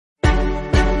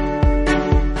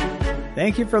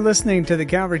Thank you for listening to the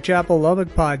Calvary Chapel Lubbock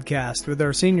podcast with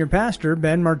our senior pastor,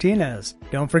 Ben Martinez.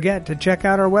 Don't forget to check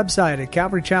out our website at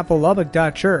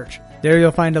calvarychapellubbock.church. There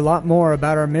you'll find a lot more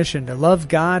about our mission to love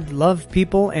God, love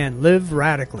people, and live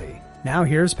radically. Now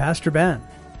here's Pastor Ben.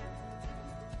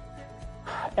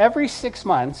 Every 6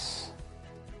 months,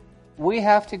 we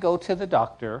have to go to the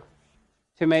doctor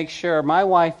to make sure my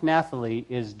wife, Nathalie,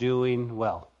 is doing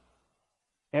well.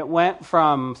 It went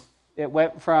from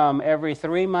every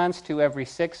 3 months to every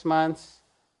 6 months.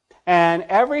 And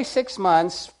every 6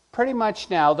 months, pretty much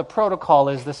now, the protocol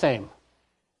is the same.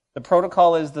 The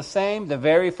protocol is the same. The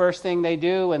very first thing they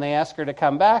do when they ask her to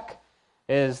come back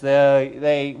is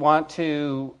they want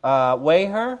to weigh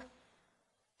her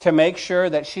to make sure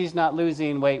that she's not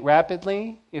losing weight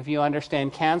rapidly. If you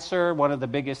understand cancer, one of the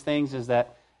biggest things is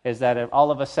that if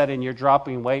all of a sudden you're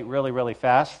dropping weight really, really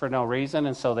fast for no reason,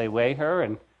 and so they weigh her,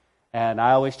 and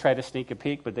I always try to sneak a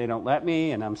peek, but they don't let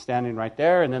me, and I'm standing right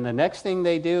there. And then the next thing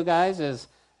they do, guys, is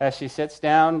as she sits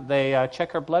down, they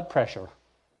check her blood pressure.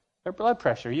 Her blood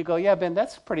pressure. You go, yeah, Ben,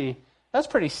 that's pretty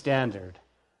standard.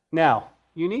 Now,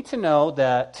 you need to know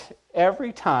that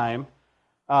every time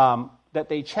that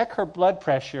they check her blood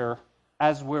pressure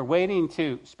as we're waiting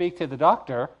to speak to the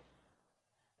doctor,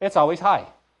 it's always high.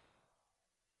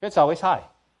 It's always high.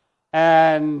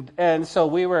 And so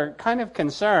we were kind of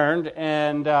concerned,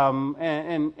 and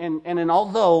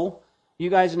although you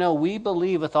guys know we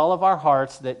believe with all of our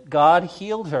hearts that God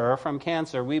healed her from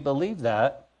cancer, we believe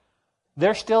that,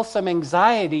 there's still some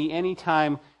anxiety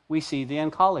anytime we see the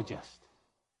oncologist.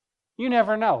 You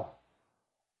never know.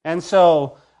 And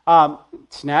so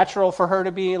it's natural for her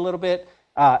to be a little bit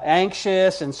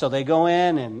anxious, and so they go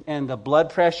in, and the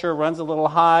blood pressure runs a little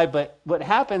high. But what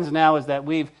happens now is that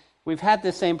we've had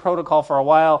this same protocol for a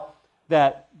while,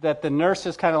 that the nurse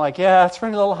is kind of like, yeah, it's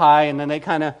running a little high, and then they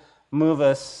kind of move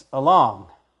us along.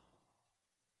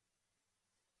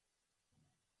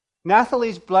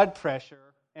 Nathalie's blood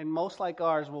pressure, and most like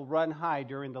ours, will run high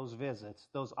during those visits,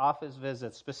 those office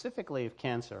visits, specifically of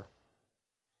cancer.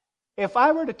 If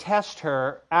I were to test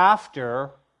her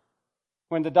after,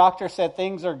 when the doctor said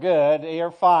things are good,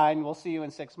 you're fine, we'll see you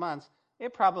in 6 months,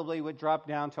 it probably would drop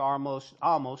down to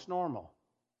almost normal.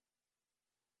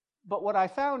 But what I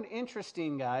found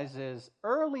interesting, guys, is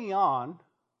early on,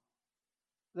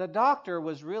 the doctor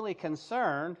was really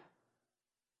concerned,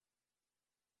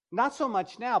 not so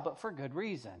much now, but for good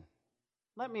reason.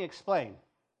 Let me explain.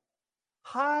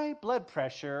 High blood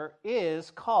pressure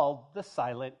is called the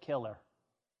silent killer.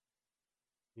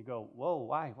 You go, whoa,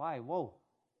 why, whoa.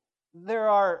 There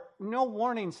are no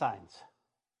warning signs.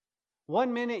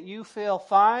 1 minute you feel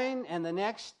fine, and the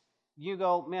next you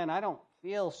go, man, I don't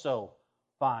feel so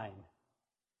fine.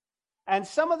 And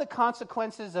some of the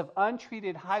consequences of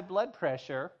untreated high blood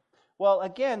pressure, well,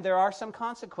 again, there are some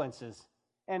consequences.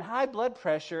 And high blood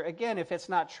pressure, again, if it's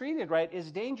not treated right,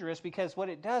 is dangerous, because what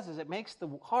it does is it makes the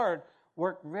heart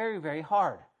work very, very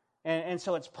hard. And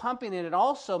so it's pumping, and it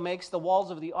also makes the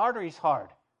walls of the arteries hard.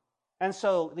 And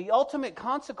so the ultimate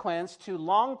consequence to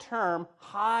long-term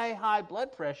high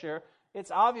blood pressure, it's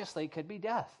obviously could be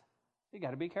death. You got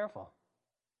to be careful.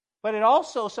 But it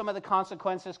also, some of the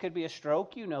consequences could be a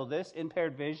stroke, you know this,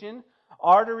 impaired vision,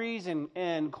 arteries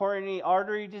and coronary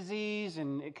artery disease,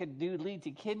 and it could lead to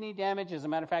kidney damage. As a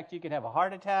matter of fact, you could have a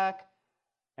heart attack.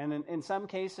 And in some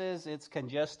cases, it's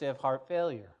congestive heart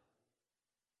failure.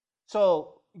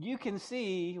 So you can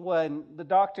see when the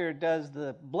doctor does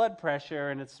the blood pressure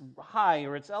and it's high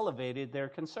or it's elevated, they're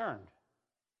concerned.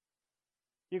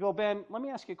 You go, Ben, let me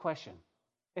ask you a question.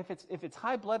 If it's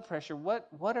high blood pressure, what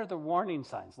are the warning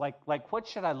signs? Like what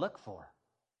should I look for?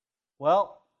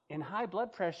 Well, in high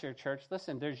blood pressure, church,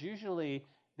 listen, there's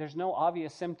no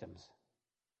obvious symptoms.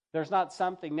 There's not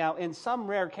something. Now, in some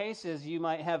rare cases, you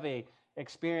might have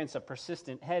experience a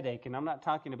persistent headache, and I'm not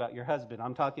talking about your husband.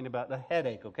 I'm talking about the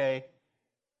headache, okay?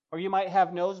 Or you might have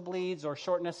nosebleeds or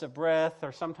shortness of breath,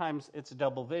 or sometimes it's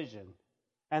double vision.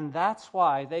 And that's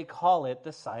why they call it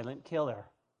the silent killer.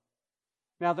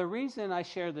 Now, the reason I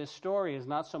share this story is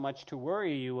not so much to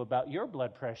worry you about your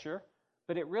blood pressure,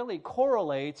 but it really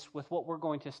correlates with what we're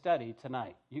going to study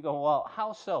tonight. You go, well,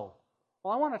 how so?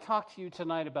 Well, I want to talk to you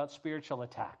tonight about spiritual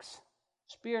attacks.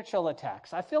 Spiritual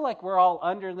attacks. I feel like we're all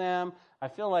under them. I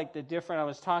feel like I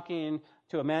was talking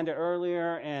to Amanda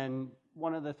earlier, and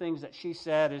one of the things that she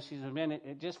said is, she said, man,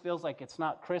 it just feels like it's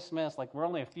not Christmas, like we're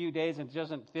only a few days and it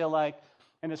doesn't feel like,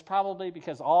 and it's probably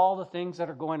because all the things that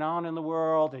are going on in the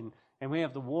world, and we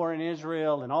have the war in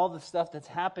Israel and all the stuff that's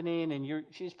happening, and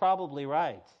she's probably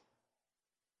right.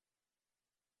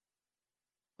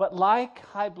 But like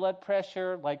high blood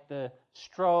pressure, like the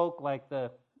stroke, like the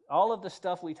all of the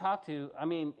stuff we talk to, I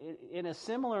mean, in a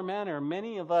similar manner,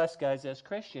 many of us guys as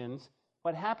Christians,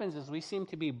 what happens is we seem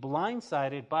to be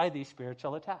blindsided by these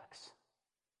spiritual attacks.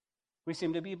 We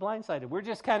seem to be blindsided. We're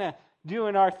just kind of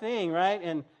doing our thing,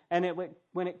 right?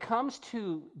 When it comes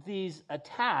to these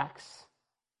attacks,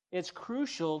 it's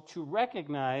crucial to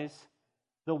recognize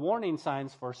the warning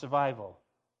signs for survival.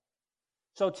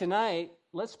 So tonight,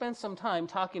 let's spend some time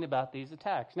talking about these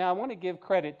attacks. Now, I want to give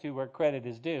credit to where credit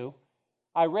is due.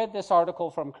 I read this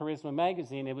article from Charisma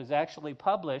Magazine. It was actually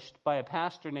published by a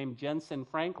pastor named Jensen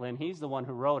Franklin. He's the one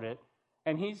who wrote it.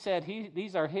 And he said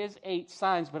these are his 8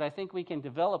 signs, but I think we can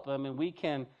develop them and we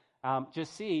can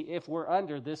just see if we're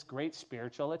under this great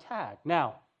spiritual attack.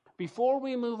 Now, before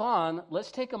we move on,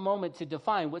 let's take a moment to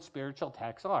define what spiritual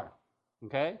attacks are.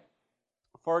 Okay?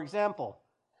 For example,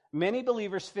 many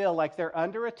believers feel like they're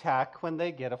under attack when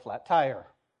they get a flat tire.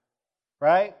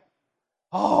 Right?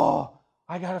 Oh,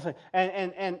 I got a flat.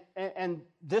 And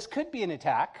this could be an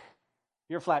attack,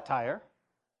 your flat tire.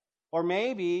 Or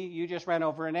maybe you just ran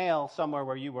over a nail somewhere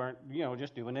where you weren't,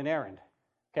 just doing an errand.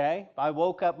 Okay? I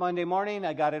woke up Monday morning,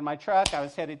 I got in my truck, I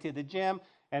was headed to the gym,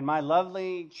 and my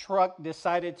lovely truck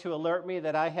decided to alert me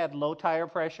that I had low tire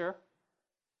pressure.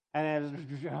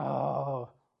 And so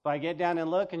I get down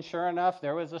and look, and sure enough,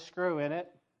 there was a screw in it.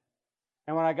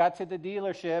 And when I got to the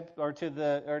dealership or to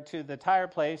the tire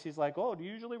place, he's like, "Oh, do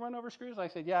you usually run over screws?" I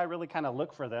said, "Yeah, I really kind of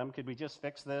look for them. Could we just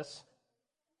fix this?"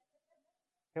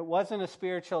 It wasn't a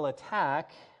spiritual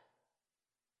attack,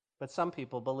 but some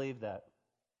people believe that.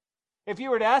 If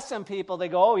you were to ask some people, they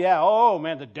go, "Oh yeah, oh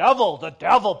man, the devil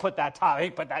put that tie, he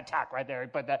put that tack right there,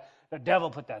 the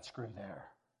devil put that screw there."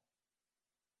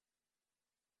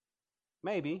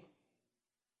 Maybe.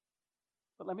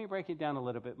 But let me break it down a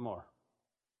little bit more.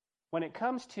 When it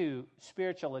comes to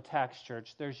spiritual attacks,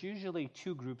 church, there's usually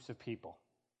 2 groups of people.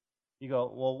 You go,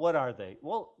 "Well, what are they?"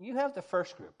 Well, you have the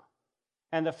first group.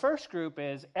 And the first group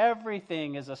is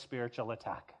everything is a spiritual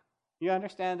attack. You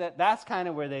understand that? That's kind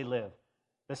of where they live.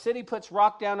 The city puts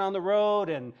rock down on the road,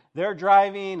 and they're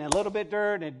driving, and a little bit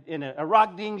dirt, and a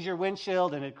rock dings your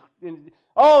windshield,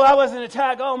 oh, that was an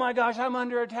attack. Oh my gosh, I'm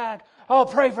under attack. Oh,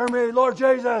 pray for me, Lord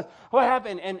Jesus. What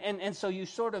happened? And so you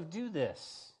sort of do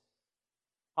this.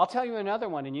 I'll tell you another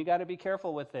one, and you got to be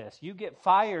careful with this. You get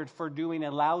fired for doing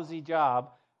a lousy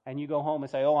job, and you go home and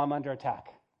say, "Oh, I'm under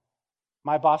attack.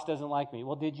 My boss doesn't like me."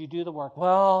 "Well, did you do the work?"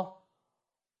 "Well,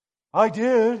 I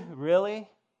did." "Really?"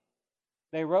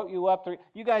 They wrote you up.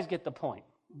 You guys get the point.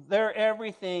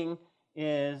 Everything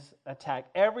is attack.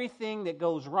 Everything that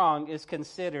goes wrong is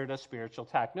considered a spiritual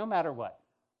attack, no matter what.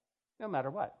 No matter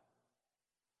what.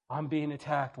 "I'm being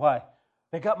attacked." "Why?"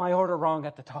 "They got my order wrong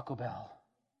at the Taco Bell."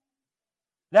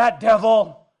 "That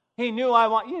devil, he knew I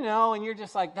want," and you're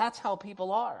just like, that's how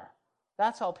people are.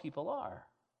 That's how people are.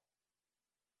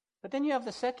 But then you have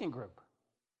the second group.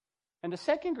 And the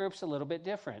second group's a little bit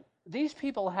different. These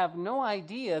people have no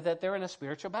idea that they're in a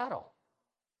spiritual battle.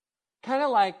 Kind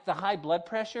of like the high blood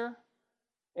pressure.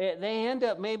 They end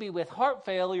up maybe with heart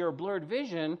failure or blurred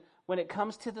vision when it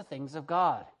comes to the things of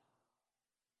God.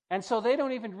 And so they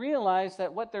don't even realize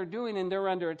that what they're doing and they're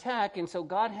under attack. And so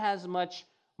God has much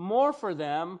more for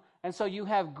them. And so you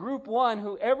have group 1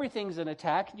 who everything's an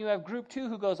attack. And you have group 2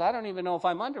 who goes, "I don't even know if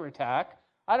I'm under attack.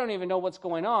 I don't even know what's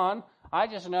going on. I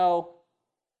just know."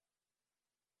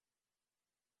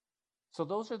 So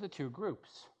those are the 2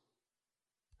 groups.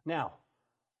 Now,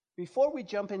 before we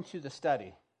jump into the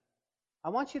study, I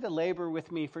want you to labor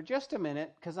with me for just a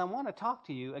minute because I want to talk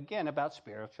to you again about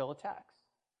spiritual attacks.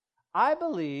 I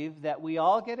believe that we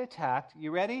all get attacked,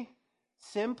 you ready?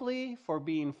 Simply for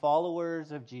being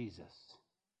followers of Jesus.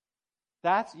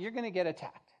 You're going to get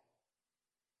attacked.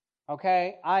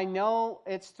 Okay, I know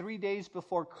it's 3 days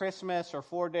before Christmas or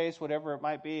 4 days, whatever it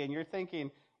might be, and you're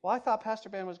thinking, "Well, I thought Pastor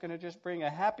Ben was going to just bring a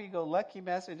happy-go-lucky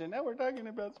message, and now we're talking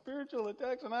about spiritual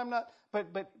attacks, and I'm not."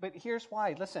 But here's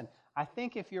why. Listen, I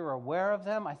think if you're aware of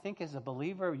them, I think as a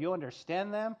believer, you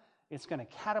understand them, it's going to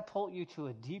catapult you to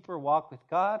a deeper walk with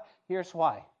God. Here's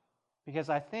why. Because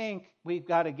I think we've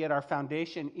got to get our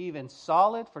foundation even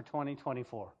solid for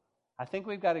 2024. I think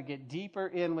we've got to get deeper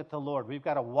in with the Lord. We've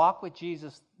got to walk with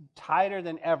Jesus tighter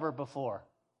than ever before.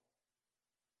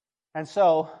 And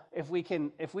so, if we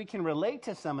can relate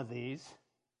to some of these,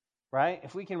 right?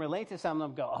 If we can relate to some of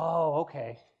them, go, "Oh,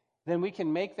 okay," then we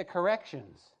can make the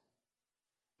corrections.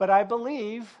 But I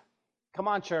believe, come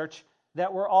on, church,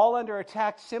 that we're all under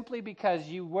attack simply because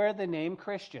you wear the name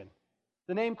Christian.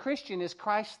 The name Christian is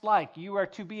Christ-like. You are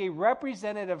to be a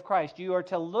representative of Christ. You are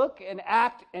to look and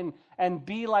act and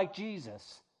be like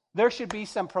Jesus. There should be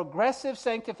some progressive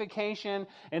sanctification.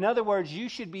 In other words, you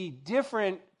should be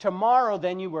different tomorrow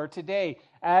than you were today.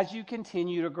 as you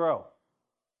continue to grow.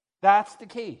 That's the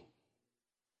key.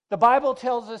 The Bible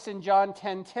tells us in John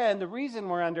 10:10, the reason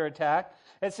we're under attack,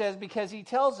 it says, because he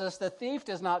tells us the thief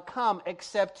does not come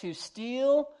except to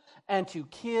steal and to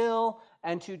kill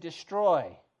and to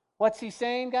destroy. What's he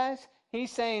saying, guys?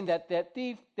 He's saying that that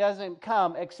thief doesn't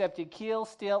come except to kill,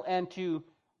 steal, and to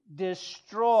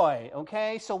destroy.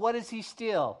 Okay? So what does he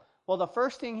steal? Well, the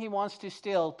first thing he wants to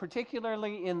steal,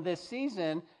 particularly in this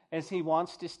season, is he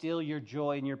wants to steal your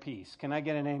joy and your peace. Can I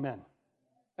get an amen?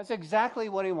 That's exactly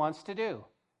what he wants to do.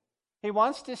 He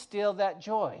wants to steal that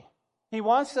joy. He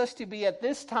wants us to be at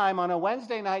this time on a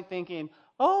Wednesday night thinking,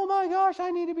 oh my gosh,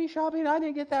 I need to be shopping. I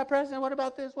didn't get that present. What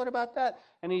about this? What about that?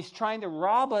 And he's trying to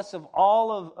rob us of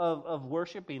all of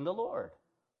worshiping the Lord.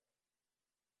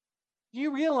 Do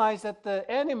you realize that the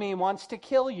enemy wants to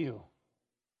kill you?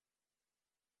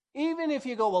 Even if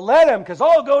you go, well, let him, because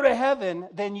I'll go to heaven,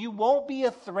 then you won't be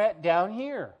a threat down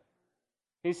here.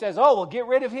 He says, oh, well, get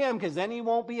rid of him, because then he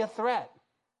won't be a threat.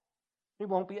 He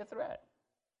won't be a threat.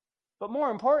 But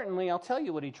more importantly, I'll tell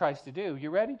you what he tries to do. You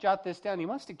ready? Jot this down. He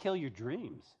wants to kill your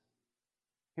dreams.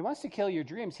 He wants to kill your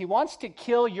dreams. He wants to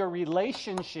kill your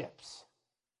relationships.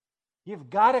 You've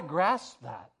got to grasp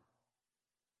that.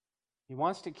 He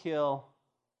wants to kill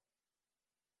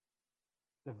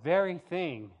the very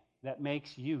thing that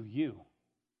makes you, you.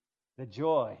 The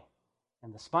joy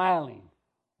and the smiling,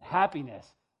 the happiness.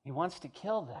 He wants to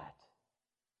kill that.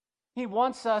 He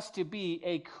wants us to be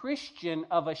a Christian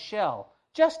of a shell.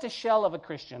 Just a shell of a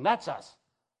Christian. That's us.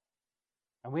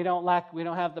 And we don't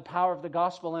have the power of the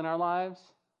gospel in our lives.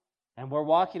 And we're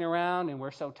walking around and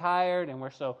we're so tired and we're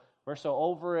so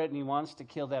over it, and he wants to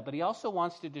kill that. But he also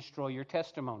wants to destroy your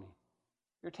testimony.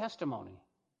 Your testimony.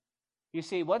 You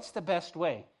see, what's the best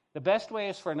way? The best way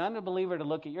is for an unbeliever to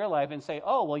look at your life and say,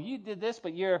 oh, well, you did this,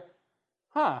 but your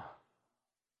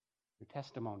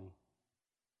testimony.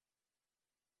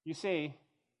 You see,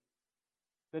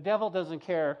 the devil doesn't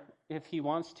care if he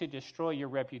wants to destroy your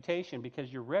reputation,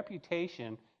 because your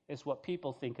reputation is what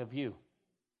people think of you.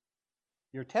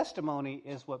 Your testimony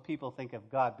is what people think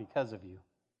of God because of you.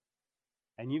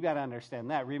 And you got to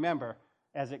understand that. Remember,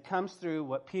 as it comes through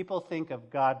what people think of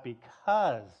God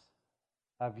because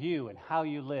of you and how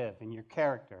you live and your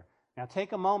character. Now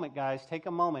take a moment, guys. Take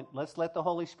a moment. Let's let the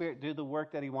Holy Spirit do the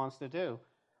work that he wants to do.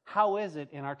 How is it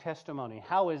in our testimony?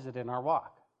 How is it in our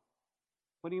walk?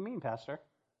 What do you mean, Pastor?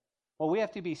 Well, we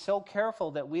have to be so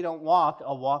careful that we don't walk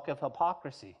a walk of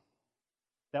hypocrisy.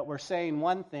 That we're saying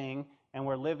one thing and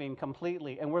we're living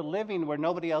completely. And we're living where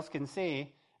nobody else can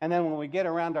see. And then when we get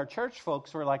around our church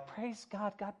folks, we're like, praise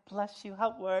God, God bless you,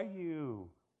 how are you?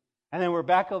 And then we're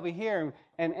back over here.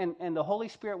 And the Holy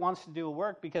Spirit wants to do a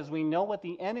work because we know what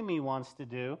the enemy wants to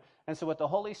do. And so what the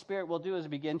Holy Spirit will do is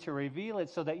begin to reveal it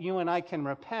so that you and I can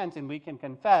repent and we can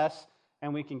confess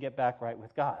and we can get back right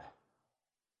with God.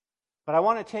 But I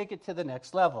want to take it to the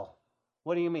next level.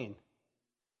 What do you mean?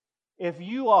 If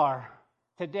you are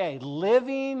today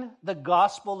living the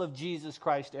gospel of Jesus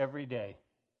Christ every day,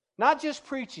 not just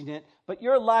preaching it, but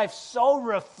your life so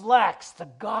reflects the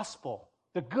gospel,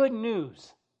 the good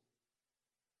news.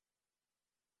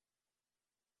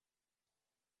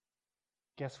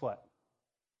 Guess what?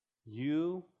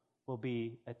 You will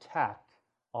be attacked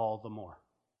all the more.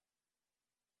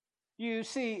 You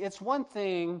see, it's one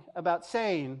thing about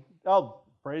saying, oh,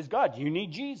 praise God, you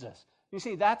need Jesus. You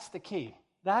see, that's the key.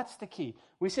 That's the key.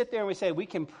 We sit there and we say, we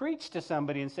can preach to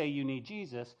somebody and say you need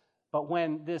Jesus, but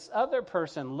when this other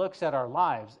person looks at our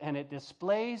lives and it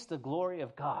displays the glory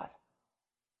of God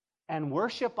and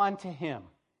worship unto him,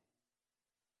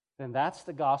 then that's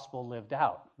the gospel lived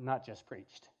out, not just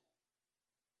preached.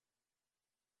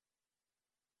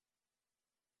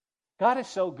 God is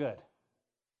so good.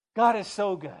 God is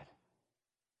so good.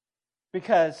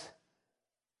 Because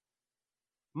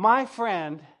my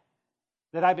friend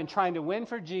that I've been trying to win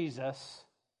for Jesus,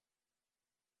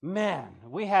 man,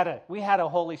 we had a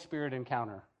Holy Spirit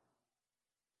encounter.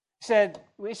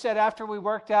 We said after we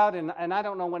worked out, and I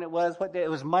don't know when it was, what day, it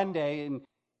was Monday, and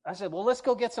I said, well, let's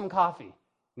go get some coffee.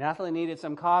 Nathalie needed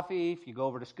some coffee. If you go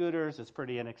over to Scooters, it's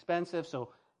pretty inexpensive.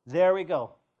 So there we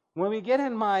go. When we get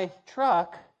in my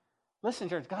truck, listen,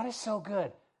 church, God is so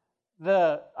good.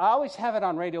 I always have it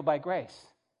on Radio by Grace.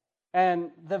 And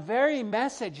the very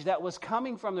message that was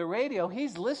coming from the radio,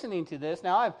 he's listening to this.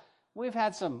 Now we've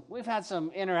had some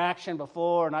interaction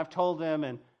before, and I've told him,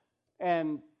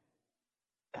 and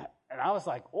I was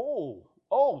like, oh,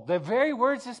 the very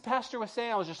words this pastor was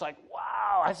saying, I was just like,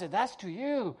 wow. I said, that's to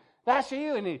you. That's for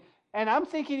you. And I'm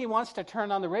thinking he wants to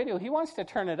turn on the radio. He wants to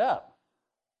turn it up.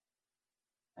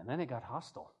 And then it got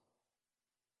hostile.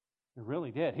 It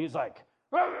really did. He's like,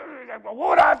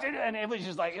 what I have to do? And it was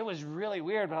just like, it was really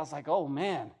weird. But I was like, oh,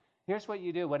 man, here's what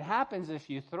you do. What happens if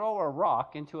you throw a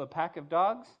rock into a pack of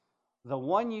dogs? The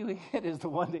one you hit is the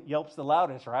one that yelps the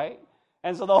loudest, right?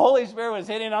 And so the Holy Spirit was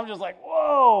hitting. I'm just like,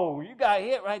 whoa, you got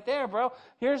hit right there, bro.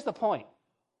 Here's the point.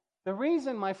 The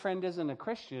reason my friend isn't a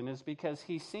Christian is because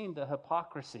he's seen the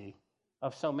hypocrisy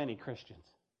of so many Christians.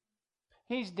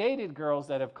 He's dated girls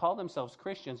that have called themselves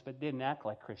Christians but didn't act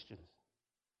like Christians.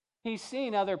 He's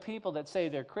seen other people that say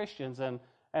they're Christians and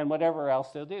whatever else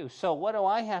they'll do. So what do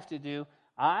I have to do?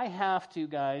 I have to,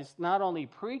 guys, not only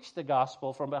preach the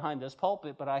gospel from behind this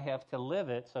pulpit, but I have to live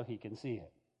it so he can see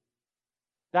it.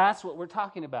 That's what we're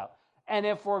talking about. And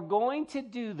if we're going to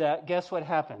do that, guess what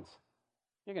happens?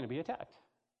 You're going to be attacked.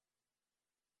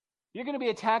 You're going to be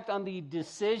attacked on the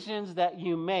decisions that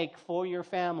you make for your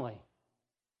family.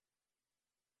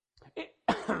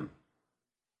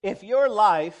 If your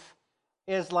life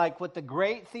is like what the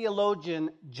great theologian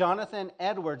Jonathan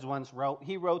Edwards once wrote,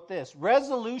 he wrote this: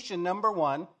 resolution number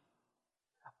 1,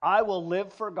 I will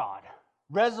live for God.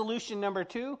 Resolution number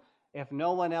 2, if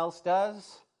no one else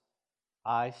does,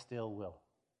 I still will.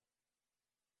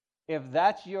 If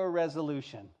that's your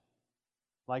resolution,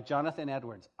 like Jonathan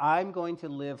Edwards, I'm going to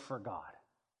live for God.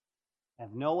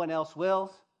 If no one else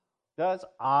does,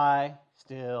 I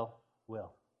still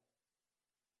will.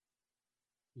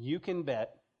 You can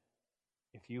bet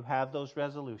if you have those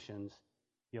resolutions,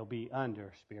 you'll be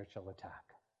under spiritual attack.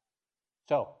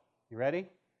 So, you ready?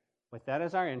 With that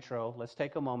as our intro, let's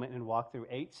take a moment and walk through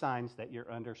 8 signs that you're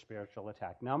under spiritual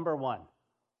attack. Number one,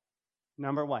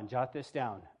 jot this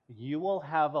down. You will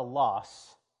have a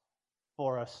loss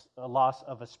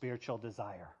of a spiritual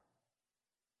desire.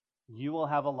 You will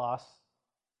have a loss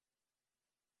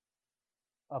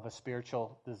of a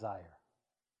spiritual desire.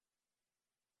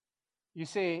 You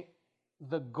see,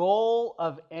 the goal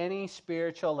of any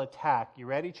spiritual attack, you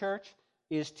ready, church,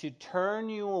 is to turn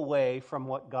you away from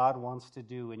what God wants to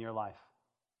do in your life.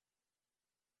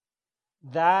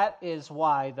 That is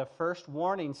why the first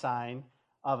warning sign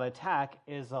of attack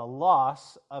is a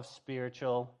loss of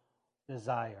spiritual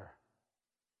desire.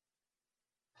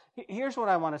 Here's what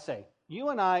I want to say. You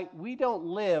and I, we don't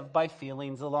live by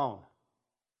feelings alone.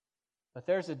 But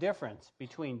there's a difference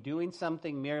between doing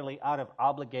something merely out of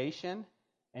obligation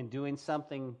and doing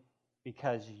something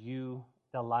because you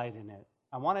delight in it.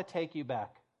 I want to take you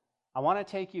back.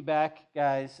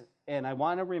 Guys, and I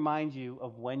want to remind you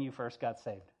of when you first got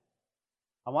saved.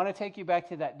 I want to take you back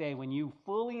to that day when you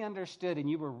fully understood and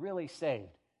you were really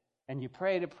saved. And you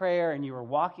prayed a prayer and you were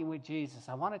walking with Jesus.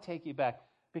 I want to take you back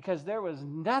because there was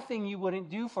nothing you wouldn't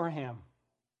do for him.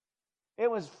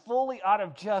 It was fully out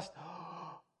of just...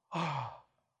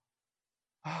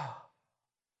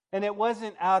 and it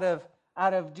wasn't out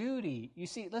of duty. You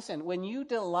see, listen, when you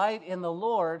delight in the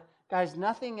Lord, guys,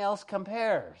 nothing else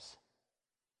compares.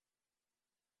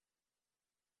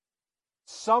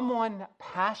 Someone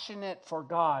passionate for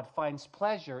God finds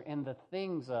pleasure in the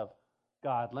things of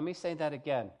God. Let me say that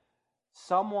again.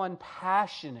 Someone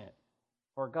passionate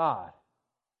for God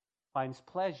finds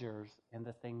pleasures in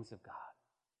the things of God.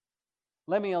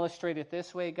 Let me illustrate it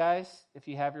this way, guys. If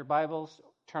you have your Bibles,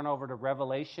 turn over to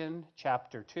Revelation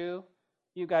chapter 2.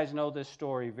 You guys know this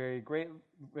story very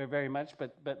much,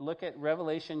 but look at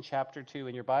Revelation chapter 2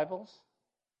 in your Bibles.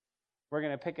 We're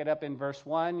going to pick it up in verse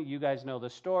 1. You guys know the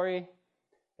story.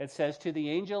 It says, "To the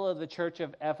angel of the church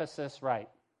of Ephesus write,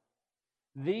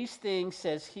 these things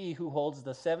says he who holds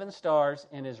the 7 stars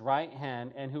in his right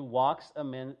hand and who walks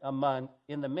in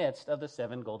the midst of the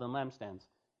 7 golden lampstands."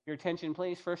 Your attention,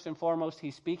 please. First and foremost,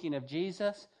 he's speaking of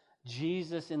Jesus.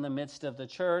 Jesus in the midst of the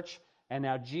church. And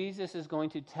now Jesus is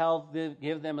going to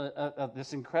give them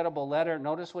this incredible letter.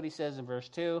 Notice what he says in verse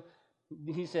 2.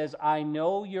 He says, "I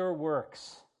know your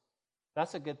works."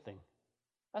 That's a good thing.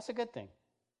 That's a good thing.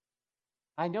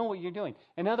 I know what you're doing.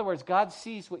 In other words, God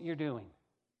sees what you're doing.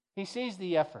 He sees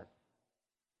the effort.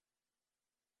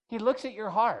 He looks at your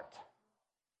heart.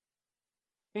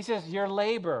 He says, your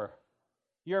labor,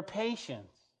 your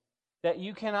patience, that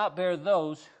you cannot bear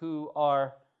those who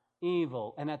are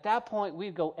evil. And at that point,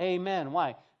 we'd go, amen.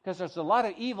 Why? Because there's a lot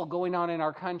of evil going on in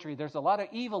our country. There's a lot of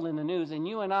evil in the news. And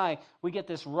you and I, we get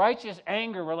this righteous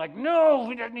anger. We're like,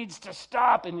 no, that needs to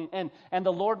stop. And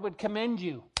the Lord would commend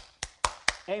you.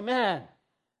 Amen.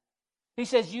 He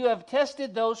says, you have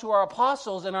tested those who are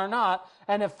apostles and are not,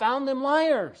 and have found them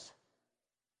liars.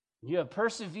 You have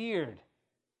persevered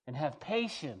and have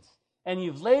patience, and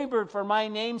you've labored for my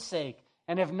name's sake,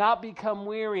 and have not become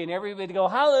weary. And everybody go,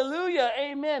 hallelujah,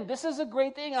 amen. This is a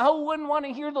great thing. Who wouldn't want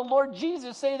to hear the Lord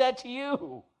Jesus say that to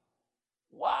you?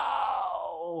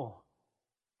 Wow.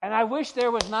 And I wish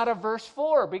there was not a verse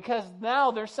 4, because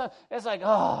now there's some, it's like,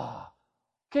 oh,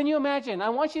 can you imagine? I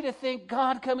want you to think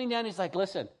God coming down, he's like,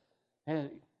 listen,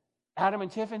 Adam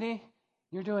and Tiffany,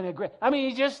 you're doing it great. I mean,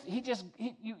 he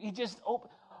just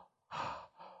opened,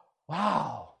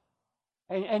 wow.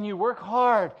 And you work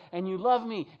hard, and you love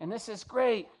me, and this is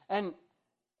great.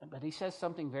 But he says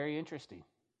something very interesting.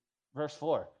 Verse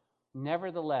 4,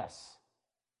 nevertheless.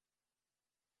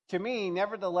 To me,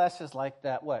 nevertheless is like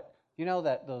that, what? You know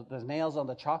that the nails on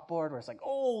the chalkboard where it's like,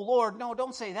 oh, Lord, no,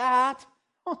 don't say that.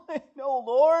 No,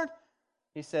 Lord.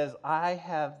 He says, I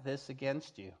have this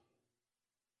against you.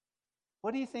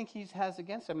 What do you think he has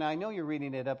against him? Now, I know you're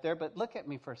reading it up there, but look at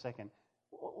me for a second.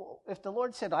 If the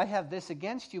Lord said, I have this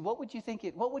against you, what would you think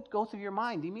what would go through your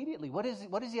mind immediately? What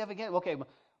does he have against? Okay,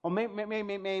 well,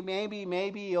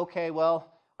 maybe, okay,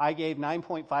 well, I gave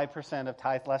 9.5% of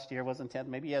tithe last year, wasn't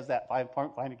 10. Maybe he has that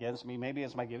 5.5 against me. Maybe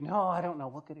it's my giving. No, I don't know.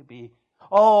 What could it be?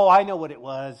 Oh, I know what it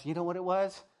was. You know what it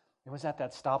was? It was at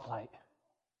that stoplight.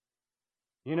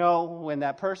 You know, when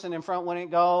that person in front wouldn't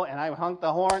go, and I honked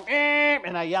the horn,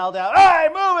 and I yelled out, hey,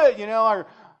 move it, you know, or,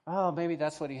 oh, maybe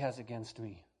that's what he has against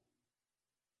me.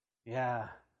 Yeah.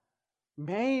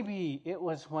 Maybe it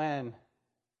was when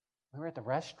we were at the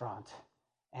restaurant,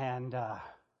 and I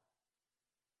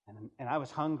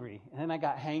was hungry, and then I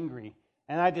got hangry,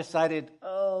 and I decided,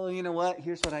 oh, you know what,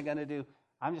 here's what I got to do.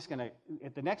 I'm just going to,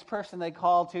 if the next person they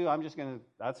call to,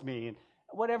 that's me. And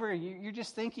whatever, you're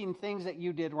just thinking things that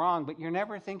you did wrong, but you're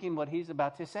never thinking what he's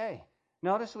about to say.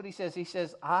 Notice what he says. He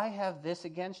says, I have this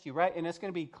against you, right? And it's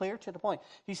going to be clear to the point.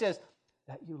 He says,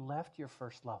 that you left your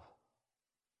first love.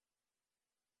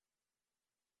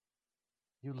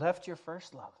 You left your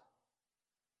first love.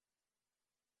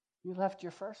 You left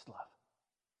your first love.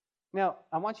 Now,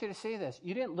 I want you to see this.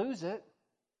 You didn't lose it.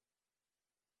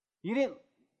 You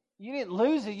didn't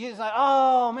lose it. You just like,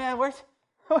 oh man, where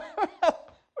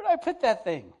did I put that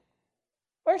thing?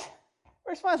 Where's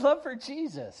my love for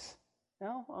Jesus?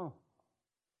 No? Oh.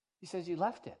 He says you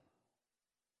left it.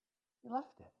 You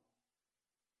left it.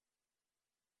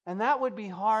 And that would be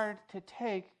hard to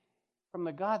take from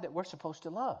the God that we're supposed to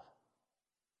love.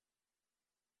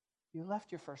 You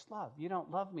left your first love. You don't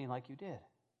love me like you did.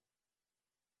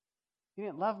 You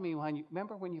didn't love me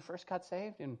remember when you first got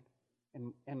saved and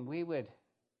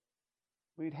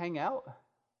we'd hang out?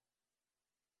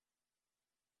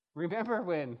 Remember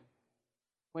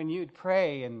when you'd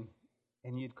pray and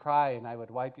you'd cry and I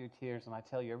would wipe your tears and I'd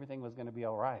tell you everything was going to be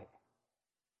all right.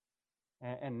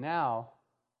 And now,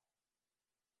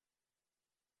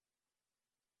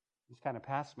 you just kind of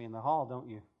pass me in the hall, don't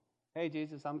you? Hey,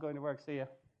 Jesus, I'm going to work. See ya.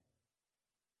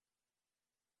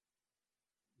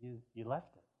 You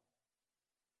left it.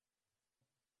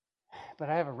 But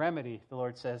I have a remedy, the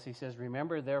Lord says. He says,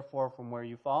 remember therefore from where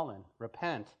you've fallen.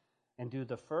 Repent and do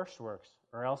the first works,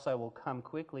 or else I will come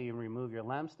quickly and remove your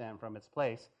lampstand from its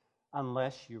place,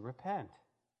 unless you repent.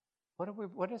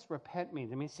 What does repent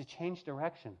mean? It means to change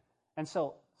direction. And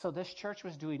so this church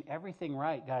was doing everything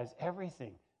right, guys,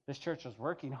 everything. This church was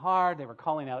working hard. They were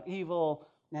calling out evil,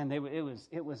 and it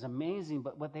was amazing.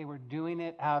 But what they were doing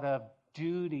it out of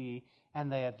duty,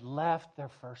 and they had left their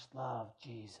first love,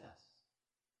 Jesus.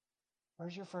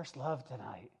 Where's your first love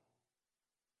tonight?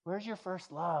 Where's your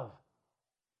first love?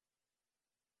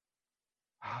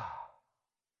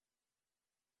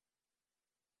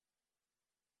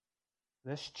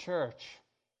 This church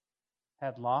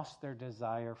had lost their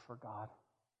desire for God.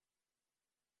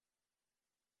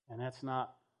 And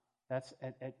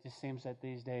it just seems that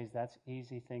these days that's an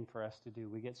easy thing for us to do.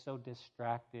 We get so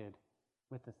distracted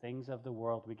with the things of the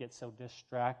world. We get so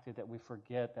distracted that we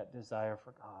forget that desire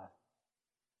for God.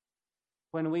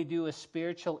 When we do a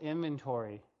spiritual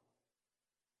inventory,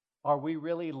 are we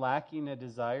really lacking a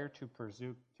desire to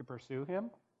pursue Him,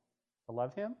 to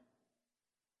love Him?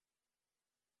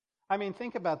 I mean,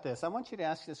 think about this. I want you to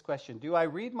ask this question. Do I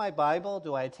read my Bible?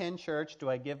 Do I attend church? Do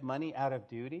I give money out of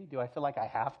duty? Do I feel like I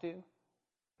have to?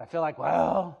 I feel like,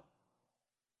 well,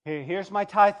 here's my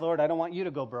tithe, Lord. I don't want you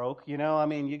to go broke. You know, I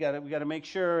mean, we got to make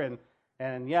sure,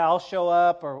 and yeah, I'll show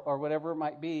up or whatever it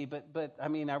might be. But I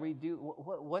mean,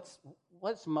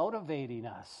 what's motivating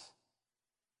us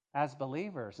as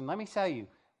believers? And let me tell you,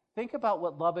 think about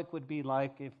what Lubbock would be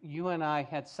like if you and I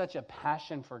had such a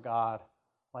passion for God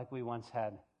like we once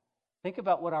had. Think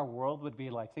about what our world would be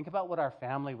like. Think about what our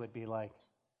family would be like.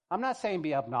 I'm not saying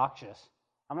be obnoxious.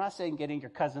 I'm not saying getting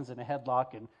your cousins in a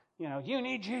headlock and, you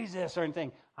need Jesus or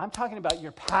anything. I'm talking about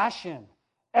your passion.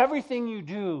 Everything you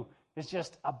do is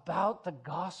just about the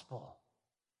gospel.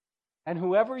 And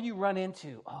whoever you run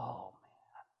into, oh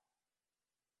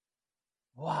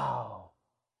man, wow,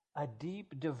 a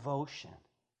deep devotion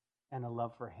and a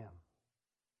love for him.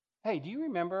 Hey, do you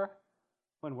remember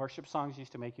when worship songs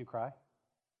used to make you cry?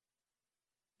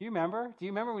 Do you remember? Do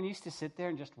you remember when you used to sit there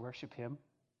and just worship him?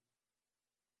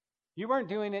 You weren't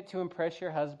doing it to impress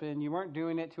your husband. You weren't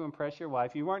doing it to impress your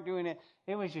wife. You weren't doing it.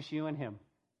 It was just you and him.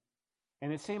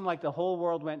 And it seemed like the whole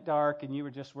world went dark and you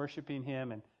were just worshiping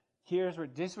him. And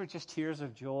these were just tears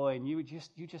of joy. And you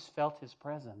just felt his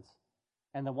presence.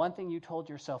 And the one thing you told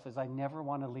yourself is, I never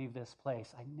want to leave this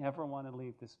place. I never want to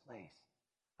leave this place.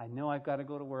 I know I've got to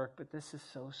go to work, but this is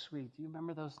so sweet. Do you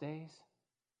remember those days?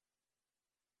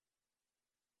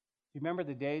 Do you remember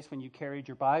the days when you carried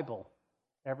your Bible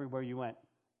everywhere you went?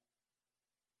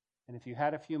 And if you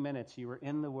had a few minutes, you were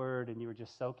in the Word and you were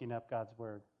just soaking up God's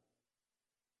Word.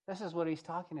 This is what he's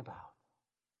talking about.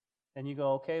 And you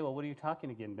go, okay, well, what are you talking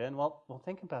again, Ben? Well,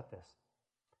 think about this.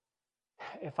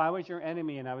 If I was your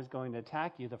enemy and I was going to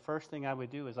attack you, the first thing I would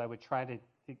do is I would try to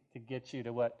get you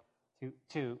to what?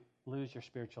 To lose your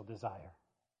spiritual desire.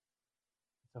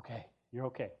 It's okay. You're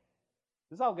okay.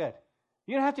 It's all good.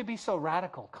 You don't have to be so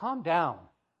radical. Calm down.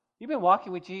 You've been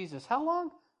walking with Jesus. How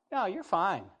long? No, you're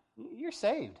fine. You're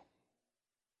saved.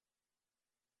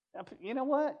 You know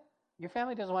what? Your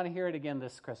family doesn't want to hear it again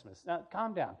this Christmas. Now,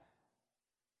 calm down.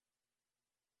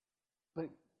 But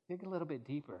dig a little bit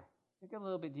deeper. Dig a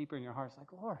little bit deeper in your heart. It's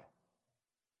like, Lord,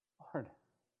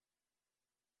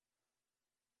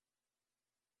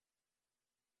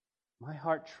 my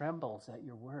heart trembles at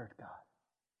your word, God.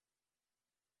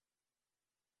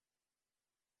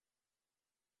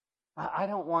 I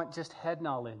don't want just head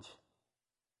knowledge,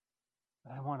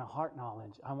 but I want a heart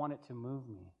knowledge. I want it to move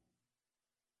me.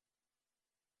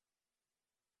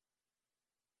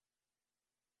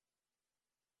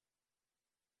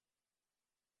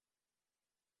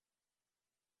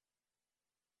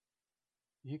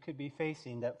 You could be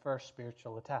facing that first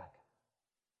spiritual attack.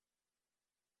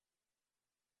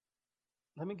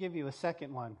 Let me give you a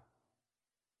second one,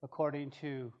 according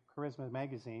to Charisma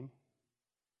Magazine.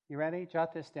 You ready?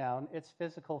 Jot this down. It's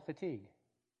physical fatigue.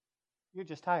 You're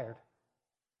just tired.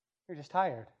 You're just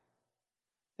tired.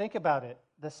 Think about it.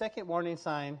 The second warning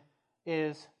sign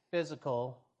is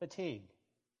physical fatigue.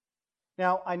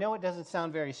 Now, I know it doesn't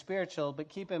sound very spiritual, but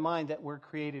keep in mind that we're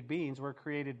created beings. We're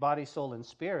created body, soul, and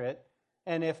spirit.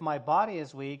 And if my body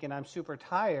is weak and I'm super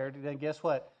tired, then guess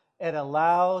what? It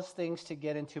allows things to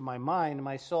get into my mind,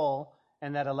 my soul,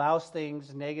 and that allows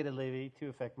things negatively to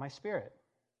affect my spirit.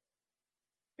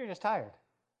 You're just tired.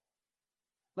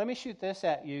 Let me shoot this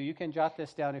at you. You can jot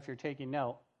this down if you're taking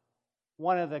note.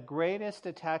 One of the greatest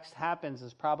attacks happens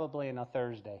is probably on a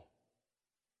Thursday.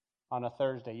 On a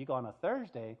Thursday. You go on a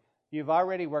Thursday, you've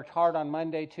already worked hard on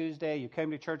Monday, Tuesday, you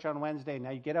came to church on Wednesday, now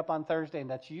you get up on Thursday, and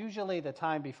that's usually the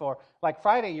time before. Like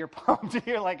Friday, you're pumped.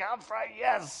 You're like, I'm Friday,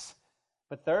 yes.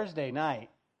 But Thursday night,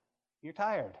 you're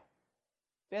tired.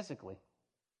 Physically.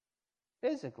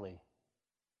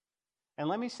 And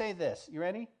let me say this. You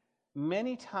ready?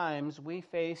 Many times we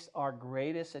face our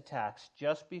greatest attacks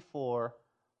just before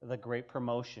the great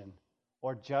promotion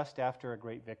or just after a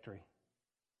great victory.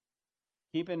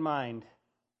 Keep in mind,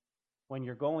 when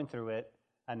you're going through it,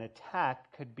 an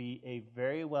attack could be a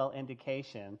very well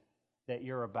indication that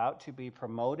you're about to be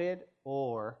promoted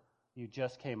or you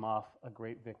just came off a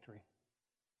great victory.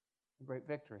 A great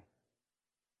victory.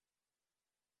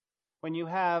 When you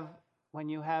have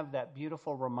that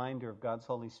beautiful reminder of God's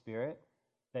Holy Spirit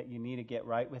that you need to get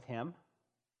right with Him,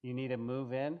 you need to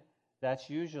move in, that's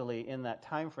usually in that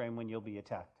time frame when you'll be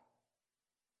attacked.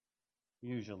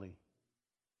 Usually.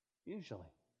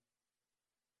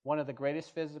 One of the greatest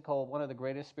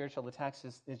spiritual attacks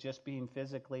is just being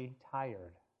physically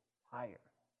tired. It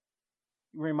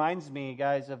reminds me,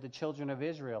 guys, of the children of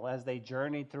Israel as they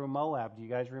journeyed through Moab. Do you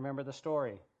guys remember the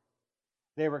story?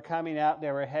 They were coming out,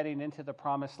 they were heading into the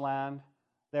promised land.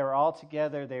 They were all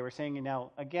together, they were singing.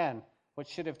 Now, again, what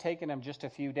should have taken them just a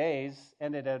few days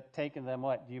ended up taking them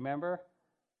what? Do you remember?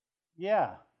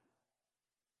 Yeah.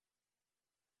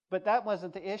 But that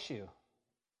wasn't the issue.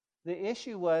 The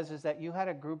issue is that you had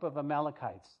a group of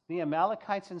Amalekites. The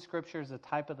Amalekites in Scripture is a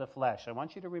type of the flesh. I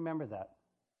want you to remember that.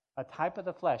 A type of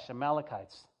the flesh,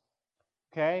 Amalekites.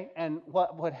 Okay? And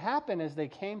what happened is they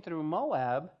came through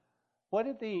Moab. What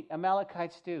did the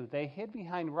Amalekites do? They hid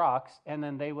behind rocks, and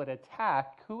then they would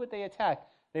attack. Who would they attack?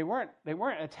 They weren't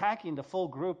attacking the full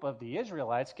group of the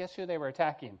Israelites. Guess who they were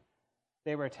attacking?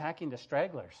 They were attacking the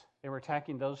stragglers. They were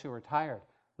attacking those who were tired,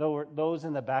 those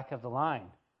in the back of the line.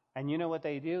 And you know what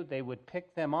they do? They would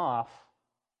pick them off,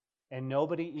 and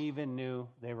nobody even knew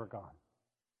they were gone.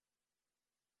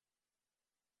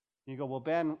 You go, well,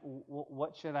 Ben,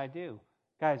 what should I do?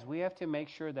 Guys, we have to make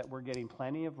sure that we're getting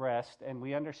plenty of rest, and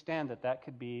we understand that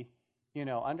could be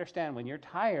understand when you're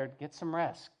tired, get some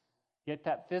rest. Get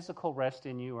that physical rest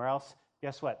in you, or else,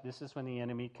 guess what? This is when the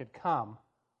enemy could come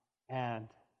and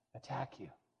attack you.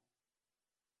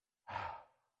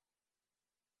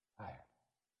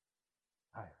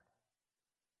 Tired.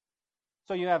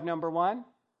 So you have number one,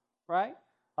 right?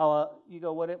 You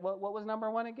go, what was number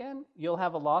one again? You'll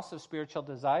have a loss of spiritual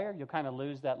desire. You'll kind of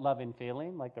lose that loving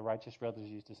feeling, like the Righteous Brothers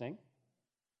used to sing.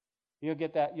 You'll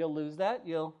get that. You'll lose that.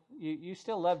 You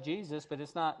still love Jesus, but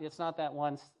it's not that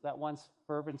once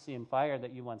fervency and fire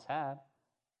that you once had.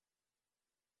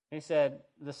 He said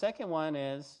the second one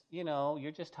is,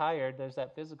 you're just tired. There's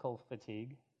that physical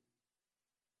fatigue.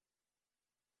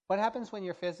 What happens when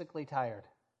you're physically tired?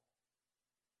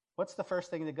 What's the first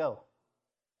thing to go?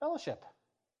 Fellowship.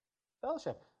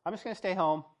 I'm just going to stay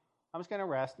home. I'm just going to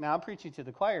rest. Now I'm preaching to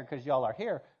the choir because y'all are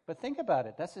here, but think about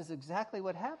it. This is exactly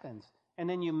what happens. And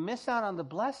then you miss out on the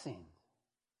blessing.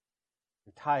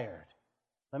 You're tired.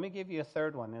 Let me give you a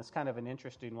third one. It's kind of an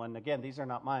interesting one. Again, these are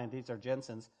not mine. These are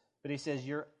Jensen's. But he says,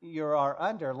 you are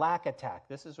under lack attack.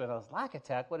 This is what I was, lack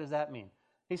attack. What does that mean?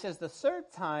 He says the third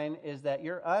sign is that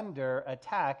you're under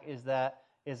attack is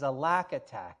a lack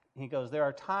attack. He goes, there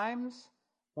are times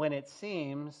when it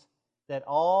seems that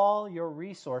all your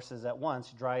resources at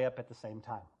once dry up at the same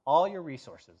time. All your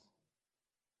resources.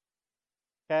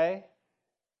 Okay?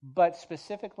 But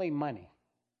specifically money.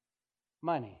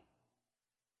 Money.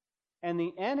 And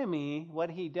the enemy, what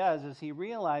he does is he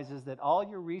realizes that all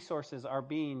your resources are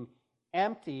being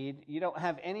emptied. You don't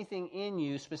have anything in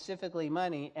you, specifically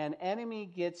money. And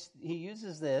enemy he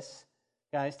uses this,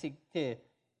 guys, to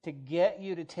get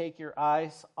you to take your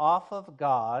eyes off of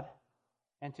God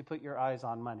and to put your eyes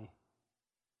on money.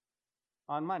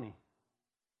 On money.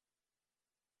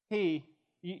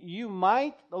 You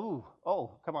might,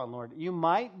 come on, Lord. You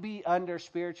might be under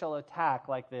spiritual attack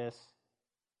like this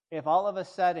if all of a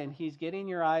sudden he's getting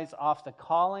your eyes off the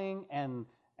calling and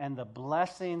the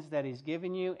blessings that he's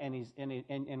given you,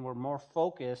 and we're more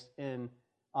focused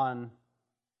on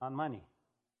money,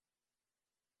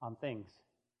 on things.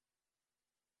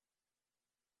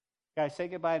 Guys, say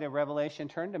goodbye to Revelation.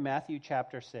 Turn to Matthew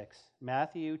chapter 6.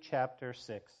 Matthew chapter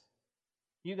 6.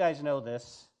 You guys know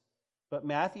this, but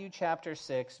Matthew chapter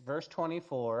 6, verse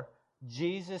 24,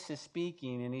 Jesus is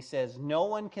speaking, and he says, no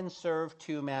one can serve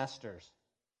two masters.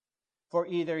 For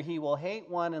either he will hate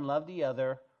one and love the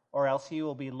other, or else he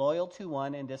will be loyal to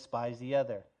one and despise the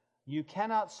other. You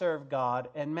cannot serve God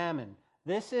and mammon.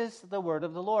 This is the word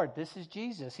of the Lord. This is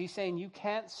Jesus. He's saying you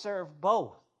can't serve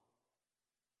both.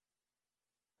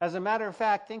 As a matter of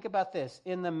fact, think about this.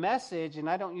 In the Message, and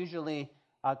I don't usually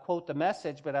quote the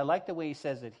Message, but I like the way he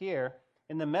says it here.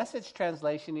 In the Message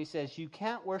translation, he says, you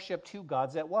can't worship two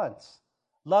gods at once.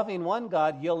 Loving one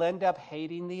God, you'll end up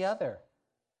hating the other.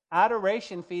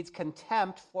 Adoration feeds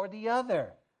contempt for the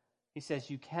other. He says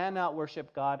you cannot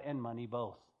worship God and money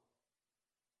both.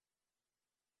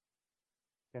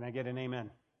 Can I get an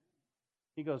amen?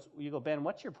 You go, Ben,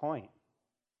 what's your point?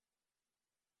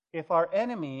 If our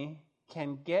enemy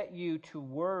can get you to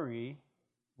worry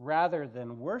rather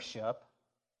than worship,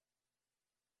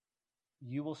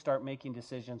 you will start making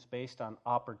decisions based on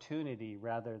opportunity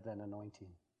rather than anointing.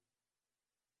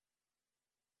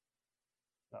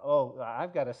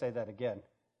 I've got to say that again.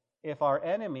 If our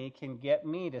enemy can get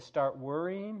me to start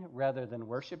worrying rather than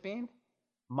worshiping,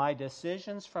 my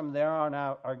decisions from there on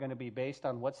out are going to be based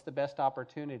on what's the best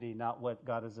opportunity, not what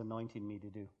God is anointing me to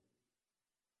do.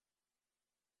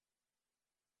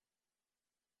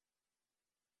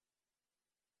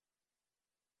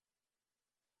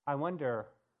 I wonder,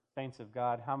 saints of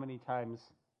God, how many times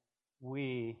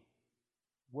we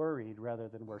worried rather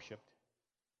than worshiped.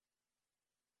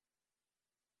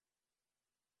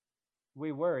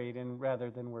 We worried rather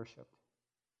than worshiped.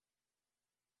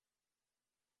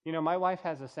 My wife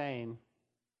has a saying.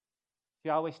 She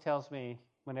always tells me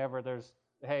whenever there's,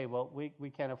 hey, well, we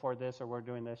can't afford this or we're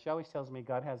doing this. She always tells me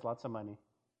God has lots of money.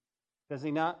 Does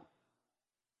he not?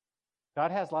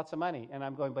 God has lots of money. And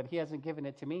I'm going, but he hasn't given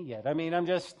it to me yet.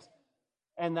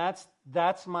 And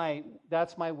that's my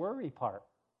worry part.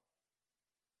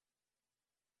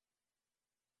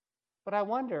 But I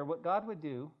wonder what God would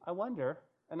do. I wonder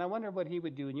what he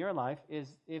would do in your life is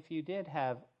if you did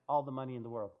have all the money in the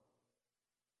world.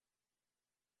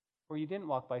 Or you didn't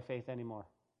walk by faith anymore.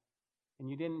 And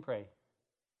you didn't pray.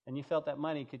 And you felt that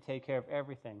money could take care of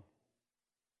everything.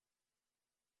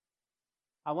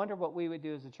 I wonder what we would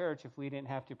do as a church if we didn't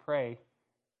have to pray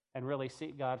and really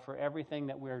seek God for everything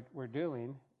that we're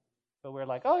doing. But we're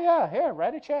like, oh yeah, here,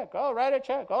 write a check. Oh, write a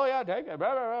check. Oh yeah, take it.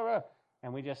 Blah, blah, blah, blah.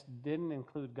 And we just didn't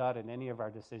include God in any of our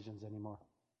decisions anymore.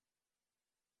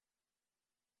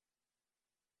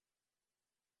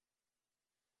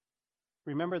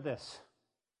 Remember this.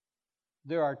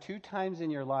 There are 2 times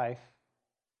in your life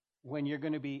when you're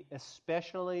going to be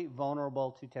especially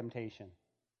vulnerable to temptation.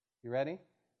 You ready?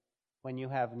 When you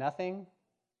have nothing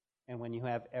and when you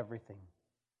have everything.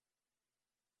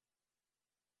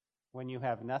 When you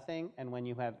have nothing and when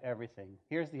you have everything.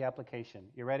 Here's the application.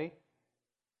 You ready?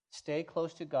 Stay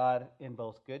close to God in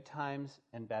both good times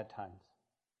and bad times.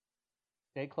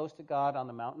 Stay close to God on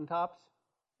the mountaintops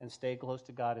and stay close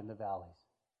to God in the valleys.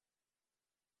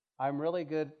 I'm really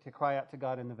good to cry out to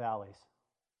God in the valleys.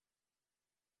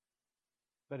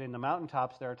 But in the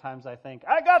mountaintops, there are times I think,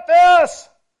 I got this!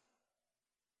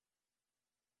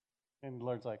 And the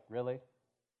Lord's like, really?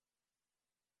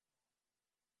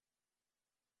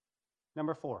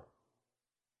 Number 4.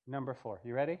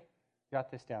 You ready? Jot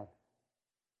this down.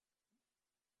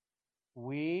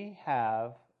 We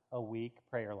have a weak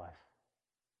prayer life.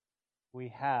 We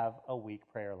have a weak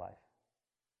prayer life.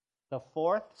 The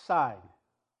 4th sign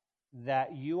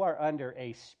that you are under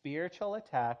a spiritual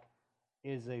attack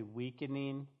is a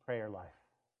weakening prayer life.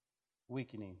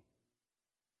 Weakening.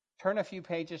 Turn a few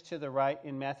pages to the right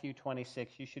in Matthew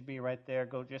 26. You should be right there.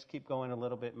 Just keep going a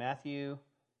little bit. Matthew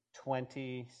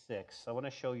 26. I want to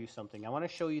show you something. I want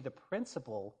to show you the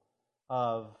principle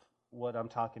of what I'm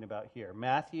talking about here.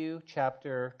 Matthew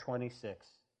chapter 26.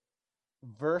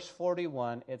 Verse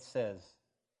 41, it says,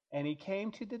 "And he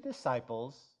came to the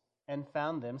disciples and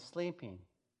found them sleeping.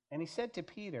 And he said to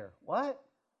Peter, 'What?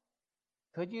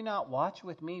 Could you not watch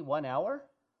with me 1 hour?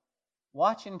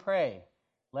 Watch and pray,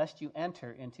 lest you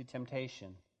enter into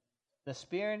temptation. The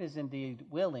spirit is indeed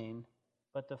willing,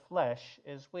 but the flesh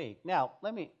is weak.'" Now,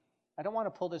 I don't want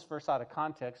to pull this verse out of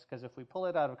context, because if we pull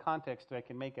it out of context, I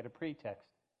can make it a pretext.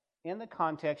 In the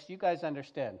context, you guys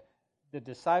understand. The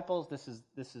disciples,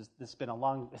 it's been a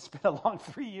long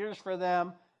 3 years for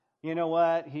them. You know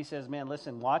what? He says, man,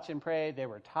 listen, watch and pray. They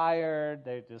were tired.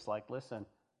 They're just like, listen.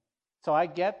 So I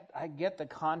get the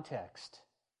context.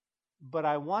 But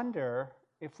I wonder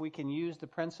if we can use the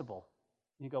principle.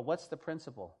 You go, what's the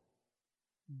principle?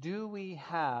 Do we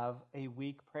have a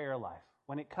weak prayer life?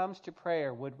 When it comes to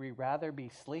prayer, would we rather be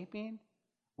sleeping?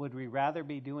 Would we rather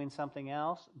be doing something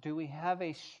else? Do we have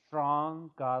a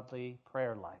strong, godly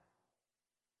prayer life?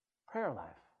 Prayer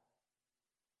life.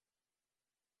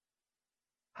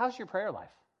 How's your prayer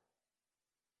life?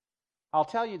 I'll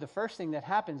tell you, the first thing that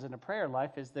happens in a prayer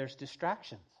life is there's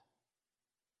distractions.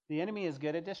 The enemy is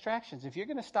good at distractions. If you're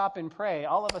going to stop and pray,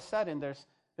 all of a sudden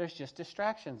there's just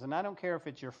distractions. And I don't care if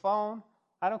it's your phone.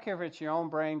 I don't care if it's your own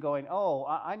brain going, oh,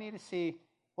 I need to see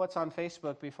what's on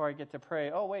Facebook before I get to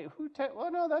pray. Oh, wait,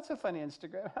 well, no, that's a funny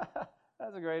Instagram.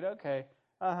 That's a great, okay.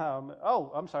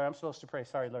 Oh, I'm sorry, I'm supposed to pray.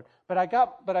 Sorry, Lord. But I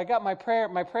got my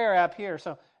prayer app here.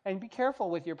 So, and be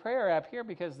careful with your prayer app here,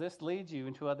 because this leads you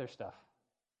into other stuff.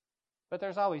 But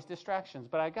there's always distractions.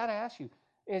 But I got to ask you,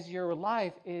 is your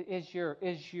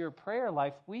prayer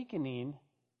life weakening?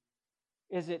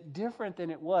 Is it different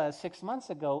than it was 6 months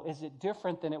ago? Is it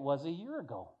different than it was a year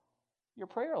ago? Your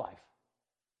prayer life.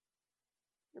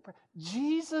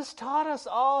 Jesus taught us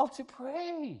all to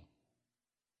pray.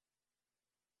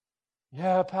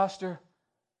 Yeah, Pastor,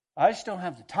 I just don't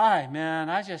have the time, man.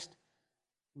 I just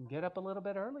get up a little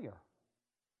bit earlier.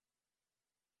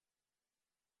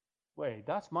 Wait,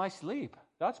 that's my sleep.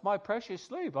 That's my precious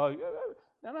sleep.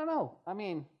 No. I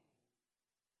mean,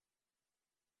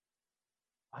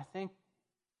 I think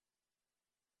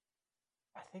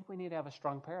we need to have a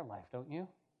strong prayer life, don't you?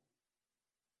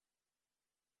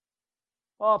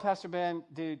 Oh, Pastor Ben,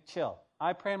 dude, chill.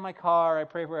 I pray in my car. I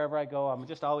pray wherever I go. I'm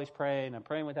just always praying. I'm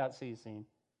praying without ceasing.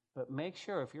 But make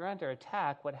sure, if you're under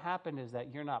attack, what happened is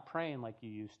that you're not praying like you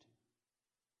used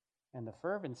to, and the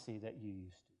fervency that you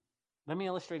used to. Let me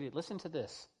illustrate it. Listen to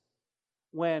this.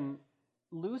 When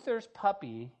Luther's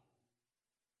puppy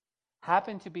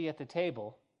happened to be at the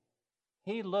table,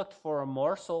 he looked for a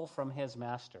morsel from his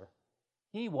master.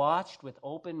 He watched with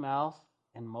open mouth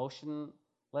and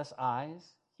motionless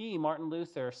eyes. He, Martin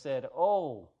Luther, said,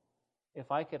 "Oh,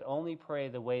 if I could only pray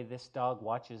the way this dog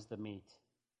watches the meat."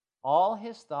 All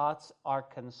his thoughts are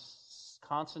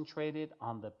concentrated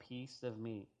on the piece of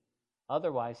meat.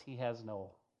 Otherwise, he has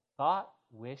no thought,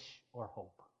 wish, or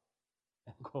hope.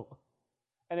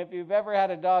 And if you've ever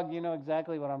had a dog, you know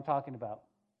exactly what I'm talking about.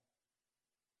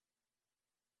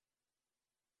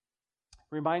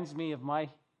 Reminds me of my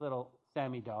little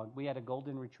Sammy dog. We had a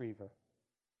golden retriever.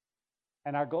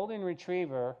 And our golden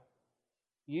retriever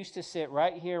used to sit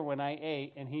right here when I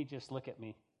ate, and he'd just look at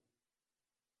me.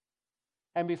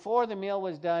 And before the meal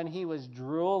was done, he was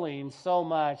drooling so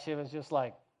much, it was just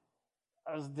like,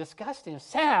 it was disgusting.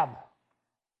 Sam!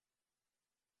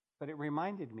 But it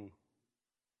reminded me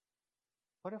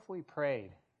What if we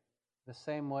prayed the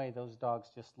same way those dogs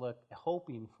just look,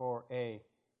 hoping for a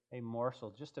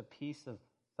morsel, just a piece of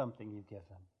something you give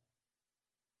them?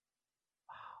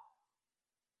 Wow.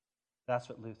 That's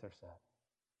what Luther said.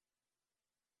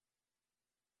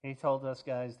 He told us,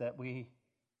 guys, that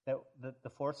the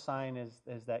fourth sign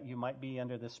is that you might be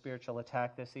under the spiritual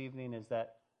attack this evening is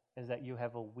that you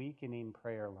have a weakening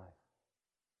prayer life.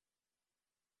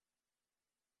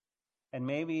 And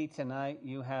maybe tonight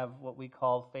you have what we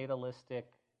call fatalistic,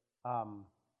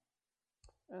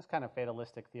 it's kind of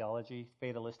fatalistic theology,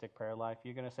 fatalistic prayer life.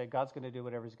 You're going to say, God's going to do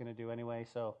whatever he's going to do anyway,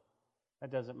 so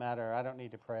that doesn't matter. I don't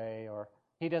need to pray, or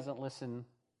he doesn't listen.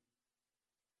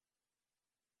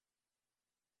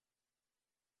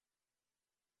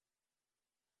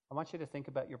 I want you to think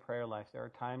about your prayer life. There are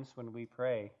times when we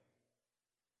pray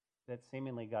that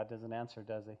seemingly God doesn't answer,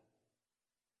 does he?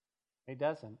 He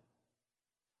doesn't.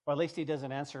 Or at least he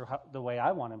doesn't answer the way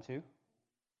I want him to.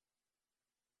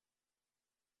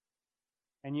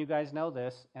 And you guys know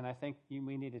this, and I think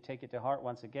we need to take it to heart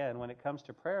once again. When it comes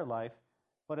to prayer life,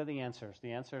 what are the answers?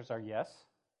 The answers are yes,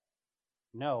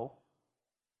 no,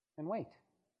 and wait.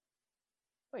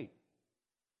 Wait.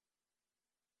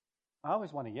 I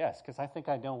always want a yes, because I think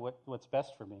I know what's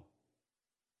best for me.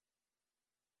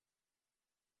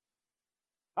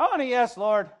 I want a yes,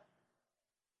 Lord.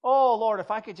 Oh, Lord,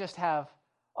 if I could just have...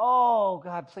 Oh,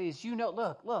 God, please.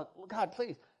 Look, God,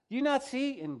 please. Do you not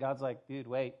see? And God's like, dude,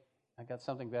 wait. I got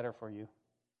something better for you.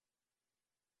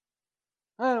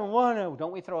 I don't want to.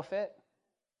 Don't we throw a fit?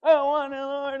 I don't want to,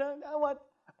 Lord.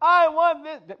 I want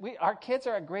this. Our kids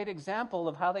are a great example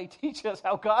of how they teach us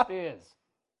how God is.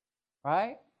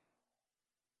 Right?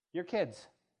 Your kids.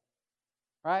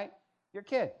 Right? Your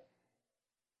kid.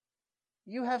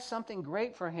 You have something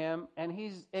great for him, and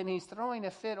he's throwing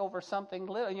a fit over something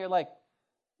little, and you're like,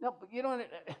 no, but you don't.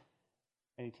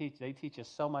 And they teach us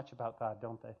so much about God,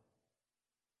 don't they?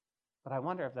 But I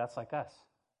wonder if that's like us.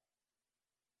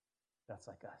 That's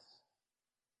like us.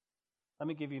 Let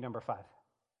me give you number 5.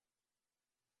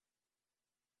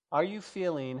 Are you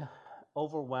feeling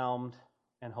overwhelmed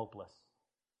and hopeless?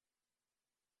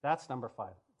 That's number 5.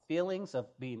 Feelings of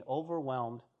being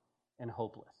overwhelmed and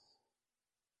hopeless.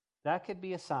 That could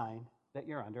be a sign that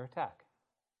you're under attack.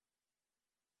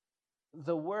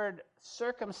 The word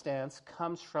circumstance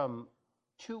comes from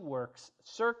 2 words.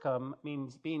 Circum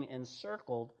means being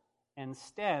encircled, and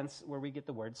stance, where we get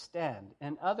the word stand.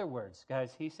 In other words,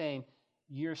 guys, he's saying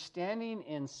you're standing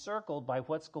encircled by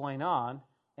what's going on,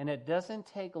 and it doesn't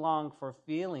take long for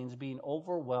feelings being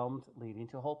overwhelmed, leading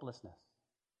to hopelessness.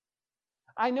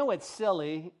 I know it's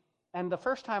silly, and the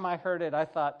first time I heard it, I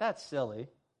thought, that's silly.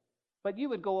 But you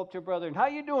would go up to a brother and, how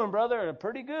you doing, brother?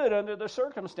 Pretty good under the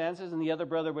circumstances. And the other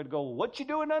brother would go, what you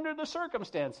doing under the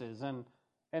circumstances? And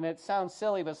it sounds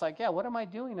silly, but it's like, yeah, what am I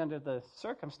doing under the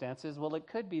circumstances? Well, it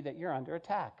could be that you're under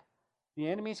attack. The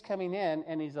enemy's coming in,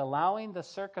 and he's allowing the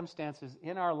circumstances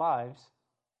in our lives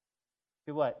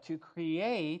to what? To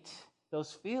create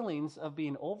those feelings of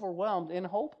being overwhelmed and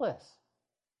hopeless.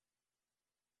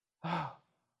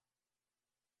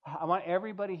 I want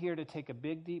everybody here to take a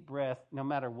big, deep breath, no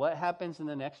matter what happens in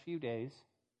the next few days,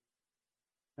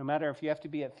 no matter if you have to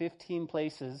be at 15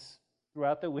 places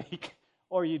throughout the week,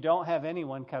 or you don't have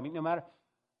anyone coming, no matter,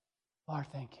 Lord,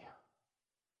 thank you.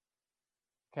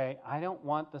 Okay, I don't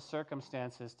want the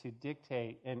circumstances to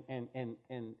dictate and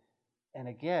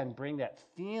again, bring that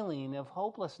feeling of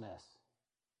hopelessness.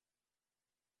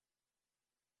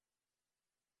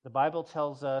 The Bible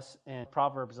tells us in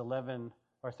Proverbs 11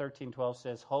 or 13:12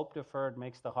 says, hope deferred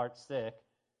makes the heart sick.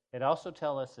 It also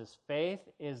tells us faith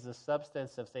is the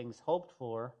substance of things hoped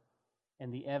for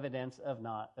and the evidence of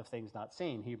things not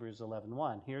seen. Hebrews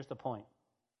 11:1. Here's the point.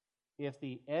 If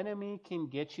the enemy can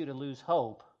get you to lose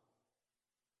hope,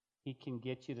 he can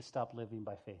get you to stop living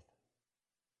by faith.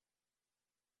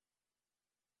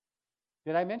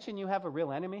 Did I mention you have a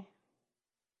real enemy?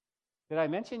 Did I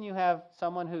mention you have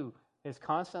someone who is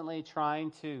constantly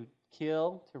trying to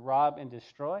kill, to rob, and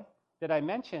destroy? Did I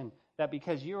mention that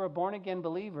because you're a born-again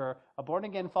believer, a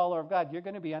born-again follower of God, you're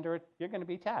going to be attacked.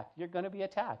 You're going to be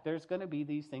attacked. There's going to be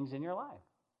these things in your life.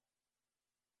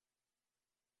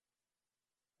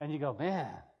 And you go,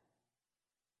 man,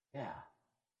 yeah.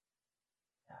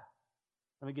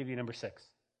 Let me give you number 6.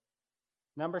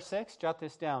 Number 6, jot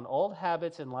this down. Old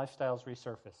habits and lifestyles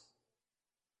resurface.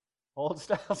 Old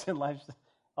habits and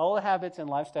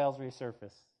lifestyles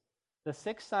resurface. The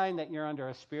 6th sign that you're under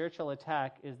a spiritual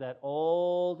attack is that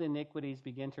old iniquities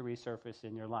begin to resurface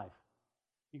in your life.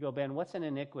 You go, Ben, what's an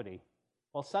iniquity?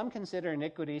 Well, some consider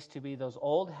iniquities to be those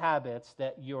old habits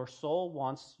that your soul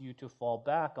wants you to fall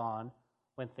back on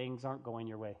when things aren't going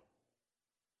your way.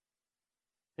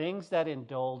 things that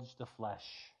indulge the flesh.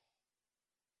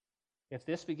 If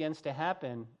this begins to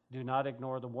happen, do not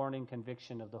ignore the warning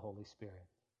conviction of the Holy Spirit.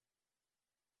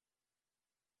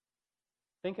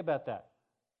 Think about that.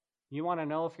 You want to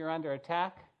know if you're under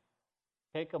attack?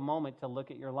 Take a moment to look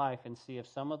at your life and see if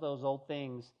some of those old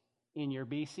things in your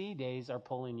BC days are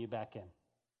pulling you back in.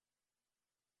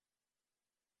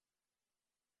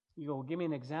 You go, well, give me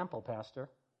an example, Pastor.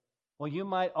 Well, you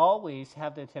might always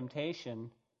have the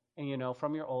temptation, and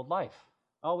from your old life.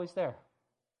 Always there.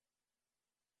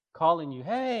 Calling you,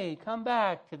 hey, come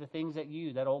back to the things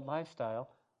that old lifestyle.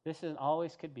 This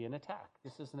always could be an attack.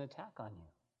 This is an attack on you.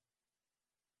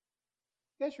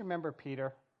 You guys remember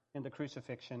Peter in the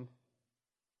crucifixion?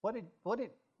 What did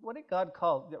God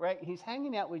call, right? He's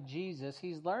hanging out with Jesus.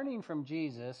 He's learning from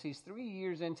Jesus. He's 3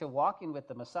 years into walking with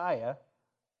the Messiah.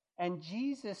 And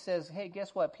Jesus says, hey,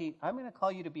 guess what, Pete? I'm going to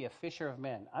call you to be a fisher of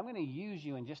men. I'm going to use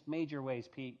you in just major ways,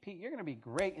 Pete. Pete, you're going to be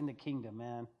great in the kingdom,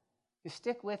 man. Just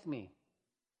stick with me.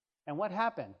 And what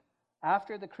happened?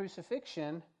 After the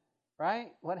crucifixion,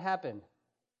 right? What happened?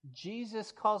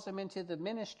 Jesus calls him into the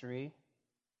ministry.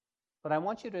 But I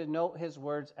want you to note his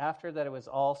words after that it was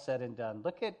all said and done.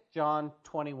 Look at John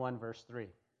 21, verse 3.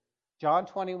 John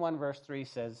 21, verse 3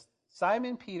 says,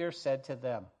 Simon Peter said to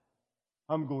them,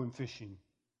 I'm going fishing.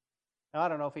 Now, I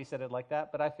don't know if he said it like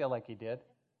that, but I feel like he did.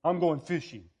 I'm going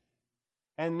fishing.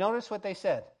 And notice what they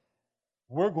said.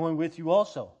 We're going with you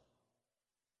also.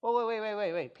 Oh,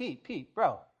 wait. Pete,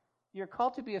 bro. You're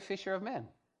called to be a fisher of men.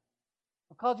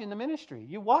 I've called you in the ministry.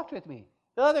 You walked with me.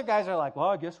 The other guys are like, well,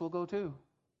 I guess we'll go too.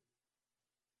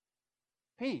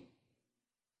 Pete.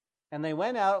 And they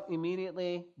went out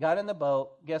immediately, got in the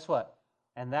boat. Guess what?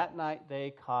 And that night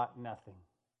they caught nothing.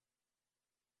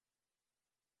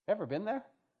 Ever been there?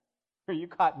 Or you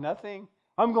caught nothing?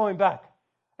 I'm going back.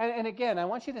 And again, I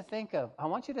want you to think of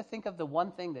the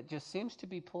one thing that just seems to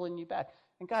be pulling you back.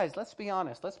 And guys, let's be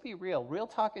honest. Let's be real. Real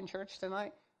talk in church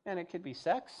tonight. And it could be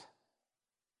sex.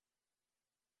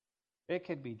 It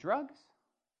could be drugs.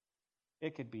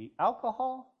 It could be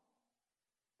alcohol.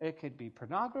 It could be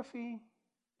pornography.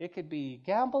 It could be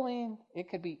gambling. It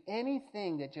could be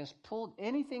anything that just pulled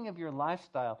anything of your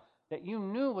lifestyle that you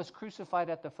knew was crucified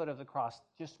at the foot of the cross,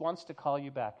 just wants to call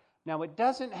you back. Now, it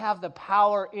doesn't have the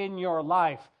power in your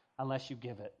life unless you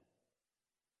give it.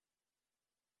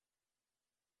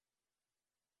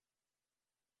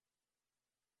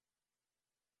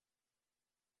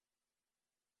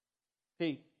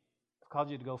 Pete, I've called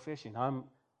you to go fishing. I'm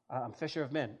fisher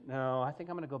of men. No, I think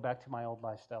I'm going to go back to my old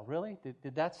lifestyle. Really?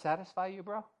 Did that satisfy you,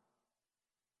 bro?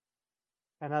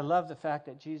 And I love the fact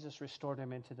that Jesus restored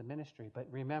him into the ministry. But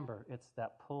remember, it's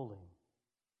that pulling.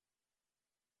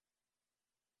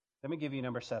 Let me give you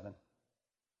number 7.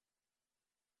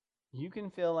 You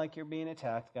can feel like you're being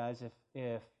attacked, guys,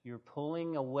 if you're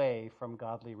pulling away from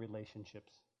godly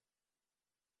relationships.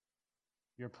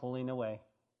 You're pulling away.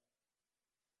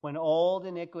 When old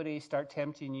iniquities start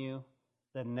tempting you,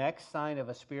 the next sign of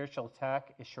a spiritual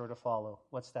attack is sure to follow.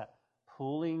 What's that?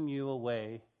 Pulling you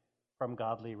away from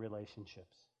godly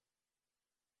relationships.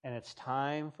 And it's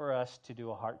time for us to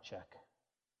do a heart check.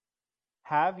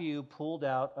 Have you pulled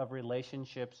out of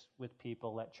relationships with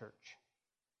people at church?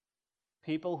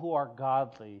 People who are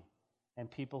godly and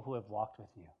people who have walked with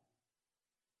you.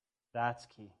 That's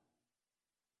key.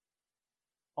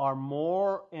 Are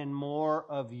more and more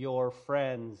of your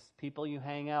friends, people you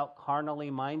hang out,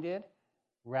 carnally minded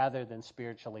rather than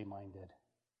spiritually minded?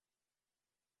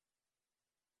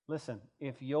 Listen,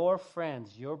 if your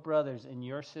friends, your brothers, and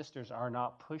your sisters are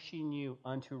not pushing you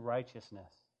unto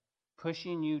righteousness,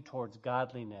 pushing you towards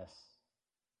godliness,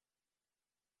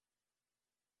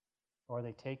 or are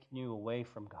they taking you away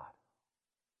from God?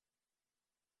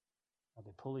 Are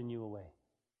they pulling you away?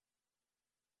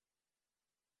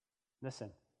 Listen,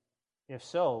 if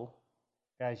so,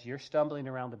 guys, you're stumbling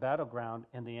around the battleground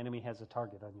and the enemy has a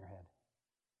target on your head.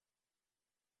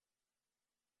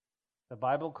 The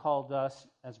Bible called us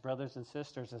as brothers and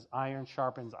sisters as iron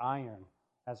sharpens iron,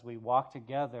 as we walk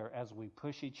together, as we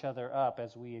push each other up,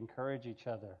 as we encourage each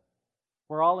other.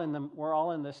 We're all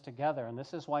in this together, and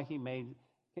this is why he made.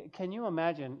 Can you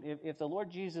imagine if the Lord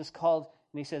Jesus called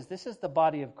and he says, this is the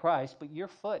body of Christ, but your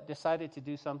foot decided to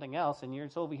do something else, and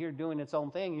it's over here doing its own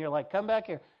thing, and you're like, come back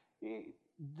here.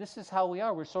 This is how we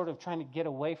are. We're sort of trying to get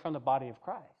away from the body of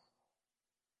Christ.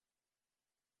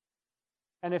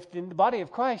 And if in the body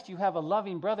of Christ you have a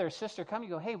loving brother or sister come, you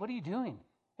go, hey, what are you doing?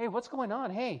 Hey, what's going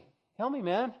on? Hey, tell me,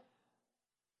 man.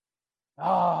 Oh,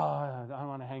 I don't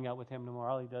want to hang out with him no more.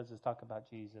 All he does is talk about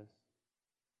Jesus.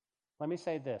 Let me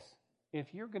say this.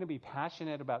 If you're going to be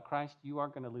passionate about Christ, you are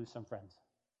going to lose some friends.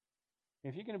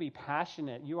 If you're going to be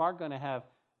passionate, you are going to have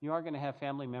you are going to have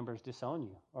family members disown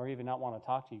you or even not want to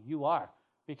talk to you. You are,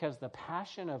 because the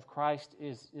passion of Christ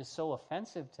is so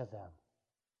offensive to them.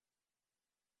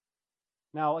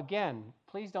 Now, again,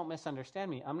 please don't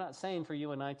misunderstand me. I'm not saying for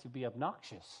you and I to be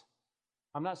obnoxious.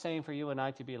 I'm not saying for you and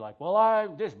I to be like,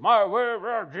 well, this is my way,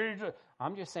 Jesus.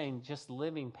 I'm just saying just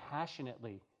living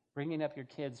passionately, bringing up your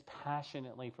kids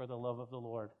passionately for the love of the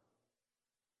Lord.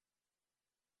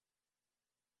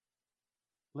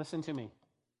 Listen to me,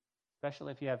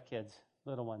 especially if you have kids,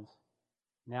 little ones.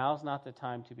 Now's not the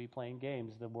time to be playing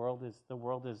games. The world is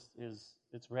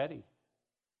it's ready.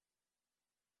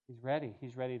 He's ready.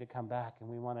 He's ready to come back, and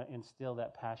we want to instill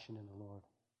that passion in the Lord.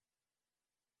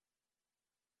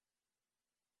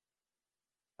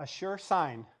 A sure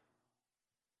sign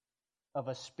of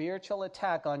a spiritual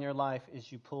attack on your life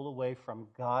is you pull away from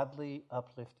godly,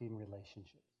 uplifting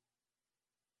relationships.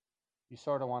 You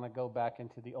sort of want to go back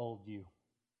into the old you.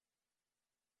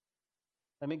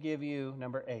 Let me give you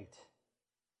number 8.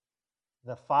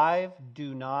 The 5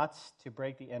 do nots to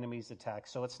break the enemy's attack.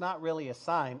 So it's not really a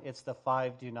sign, it's the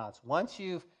 5 do nots. Once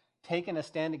you've taken a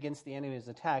stand against the enemy's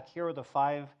attack, here are the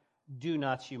 5 do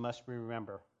nots you must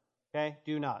remember. Okay?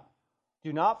 Do not.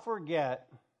 Do not forget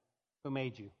who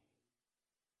made you.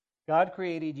 God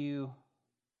created you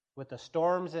with the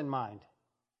storms in mind.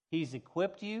 He's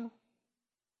equipped you,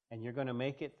 and you're going to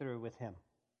make it through with Him.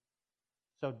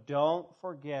 So don't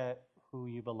forget who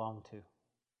you belong to.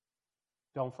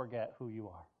 Don't forget who you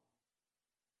are.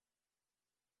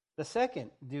 The second,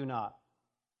 do not.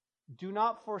 Do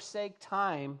not forsake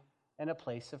time and a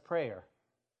place of prayer.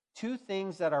 2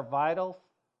 things that are vital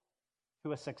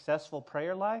to a successful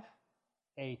prayer life: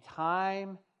 a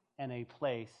time and a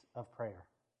place of prayer.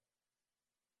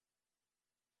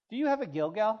 Do you have a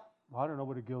Gilgal? Well, I don't know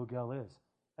what a Gilgal is.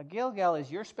 A Gilgal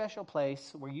is your special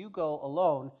place where you go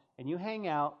alone and you hang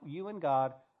out, you and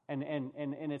God, and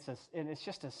it's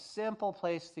just a simple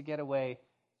place to get away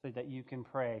so that you can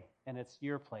pray, and it's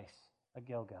your place, a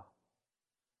Gilgal.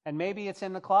 And maybe it's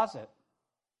in the closet.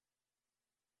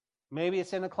 Maybe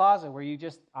it's in a closet where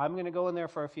I'm going to go in there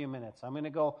for a few minutes. I'm going to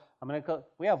go.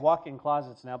 We have walk-in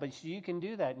closets now, but you can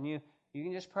do that, and you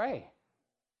can just pray.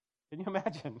 Can you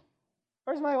imagine?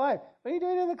 Where's my wife? What are you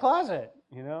doing in the closet?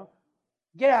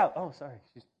 Get out. Oh, sorry.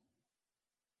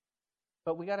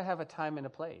 But we got to have a time and a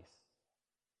place.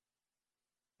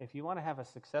 If you want to have a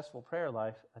successful prayer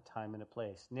life, a time and a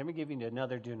place. Let me give you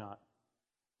another do not.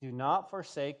 Do not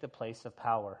forsake the place of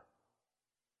power.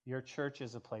 Your church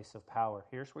is a place of power.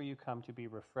 Here's where you come to be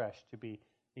refreshed, to be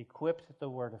equipped with the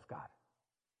Word of God.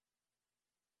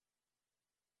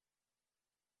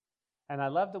 And I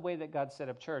love the way that God set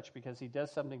up church, because He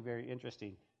does something very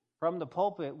interesting. From the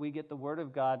pulpit, we get the Word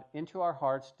of God into our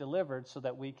hearts, delivered, so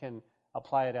that we can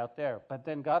apply it out there. But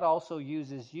then God also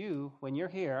uses you, when you're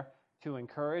here, to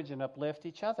encourage and uplift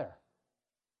each other.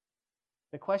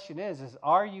 The question is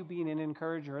are you being an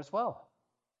encourager as well?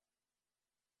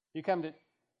 You come to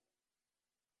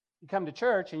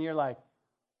church and you're like,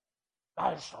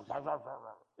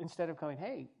 instead of going,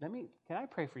 hey, can I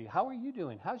pray for you? How are you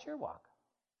doing? How's your walk?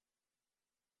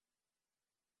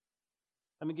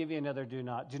 Let me give you another do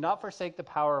not. Do not forsake the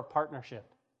power of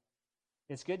partnership.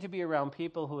 It's good to be around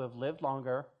people who have lived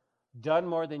longer, done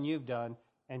more than you've done,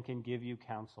 and can give you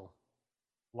counsel.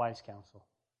 Wise counsel.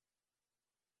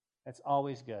 That's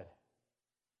always good.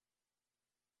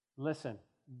 Listen,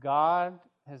 God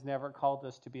has never called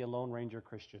us to be a Lone Ranger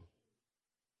Christian.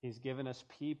 He's given us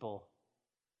people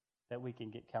that we can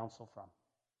get counsel from.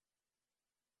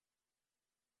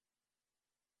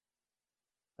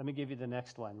 Let me give you the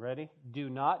next one. Ready? Do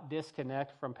not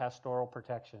disconnect from pastoral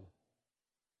protection.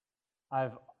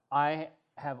 I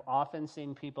have often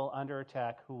seen people under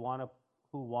attack who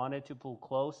wanted to pull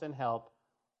close and help,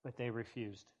 but they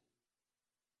refused.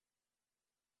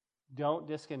 Don't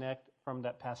disconnect from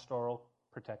that pastoral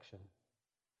protection.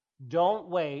 Don't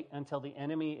wait until the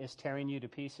enemy is tearing you to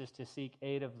pieces to seek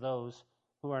aid of those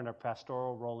who are in a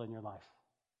pastoral role in your life.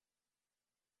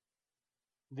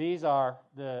 These are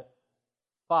the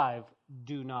 5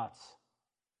 do nots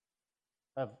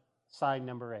of sign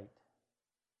number 8.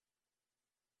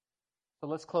 So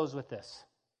let's close with this.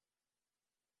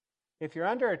 If you're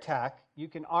under attack, you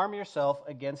can arm yourself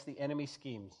against the enemy's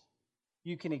schemes.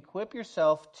 You can equip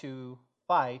yourself to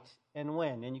fight and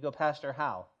win. And you go, Pastor,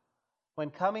 how? When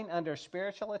coming under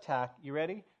spiritual attack, you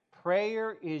ready?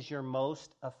 Prayer is your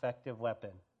most effective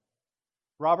weapon.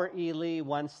 Robert E. Lee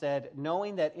once said,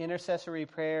 knowing that intercessory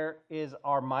prayer is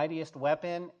our mightiest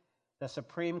weapon, the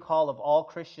supreme call of all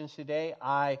Christians today,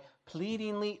 I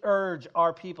pleadingly urge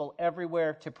our people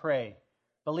everywhere to pray,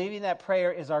 believing that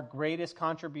prayer is our greatest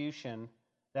contribution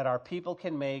that our people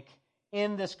can make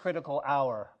in this critical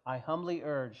hour, I humbly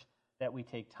urge that we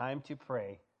take time to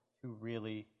pray, to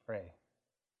really pray.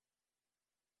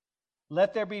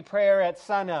 Let there be prayer at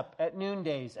sunup, at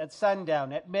noondays, at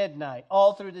sundown, at midnight,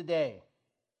 all through the day.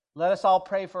 Let us all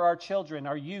pray for our children,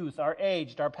 our youth, our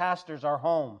aged, our pastors, our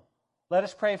home. Let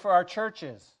us pray for our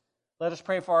churches. Let us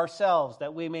pray for ourselves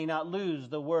that we may not lose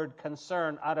the word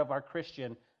concern out of our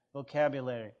Christian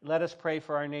vocabulary. Let us pray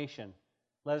for our nation.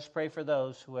 Let us pray for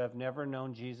those who have never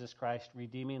known Jesus Christ,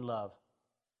 redeeming love,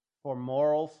 for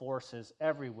moral forces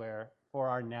everywhere, for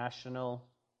our national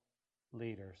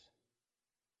leaders.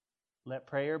 Let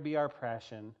prayer be our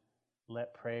passion.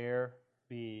 Let prayer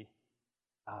be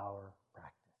our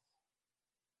practice.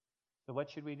 So what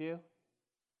should we do?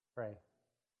 Pray.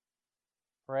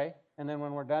 Pray, and then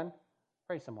when we're done,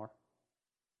 pray some more.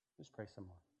 Just pray some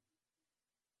more.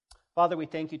 Father, we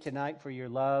thank you tonight for your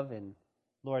love and,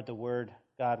 Lord, the word.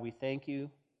 God, we thank you.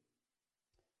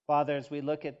 Father, as we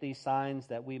look at these signs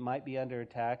that we might be under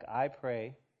attack, I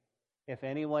pray if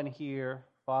anyone here,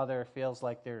 Father, feels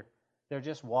like they're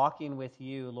just walking with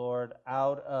you, Lord,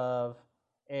 out of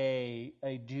a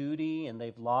duty and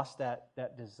they've lost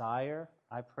that desire,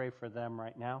 I pray for them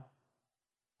right now.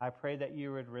 I pray that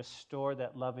you would restore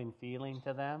that loving feeling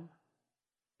to them,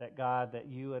 that God, that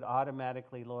you would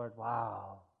automatically, Lord,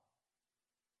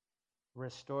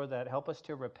 restore that. Help us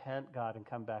to repent, God, and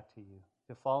come back to you,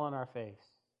 to fall on our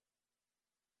face.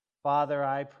 Father,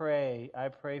 I pray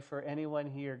for anyone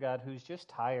here, God, who's just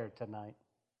tired tonight,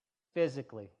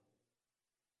 physically.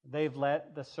 They've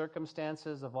let the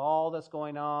circumstances of all that's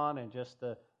going on and just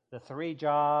the 3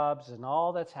 jobs and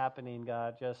all that's happening,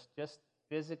 God, just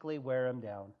physically wear them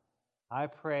down. I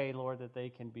pray, Lord, that they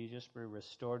can be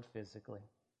restored physically.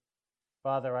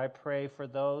 Father, I pray for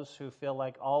those who feel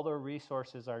like all their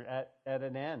resources are at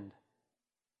an end.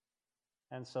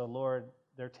 And so, Lord,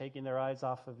 they're taking their eyes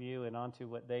off of you and onto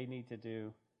what they need to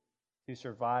do to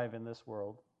survive in this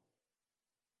world.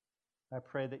 I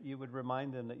pray that you would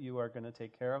remind them that you are going to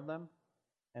take care of them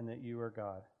and that you are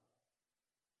God.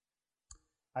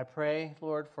 I pray,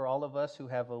 Lord, for all of us who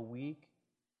have a weak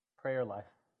prayer life,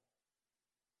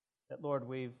 that, Lord,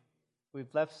 we've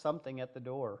left something at the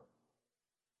door.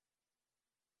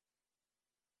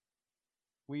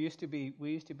 We used to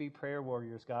be prayer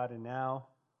warriors, God, and now,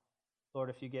 Lord,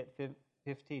 if you get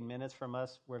 15 minutes from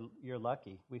us, you're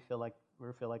lucky. We feel like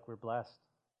we're blessed.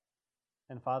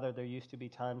 And Father, there used to be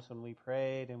times when we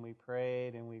prayed and we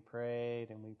prayed and we prayed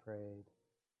and we prayed.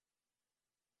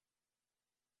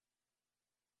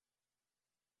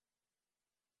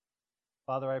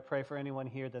 Father, I pray for anyone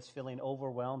here that's feeling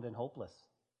overwhelmed and hopeless,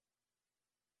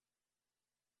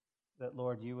 that,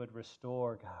 Lord, you would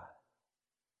restore, God,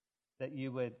 that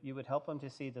you would help them to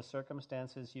see the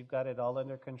circumstances, you've got it all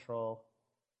under control,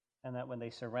 and that when they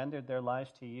surrendered their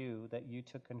lives to you, that you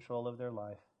took control of their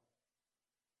life.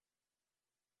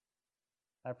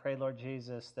 I pray, Lord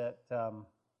Jesus, that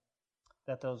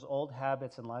those old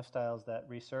habits and lifestyles that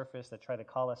resurface, that try to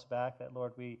call us back, that,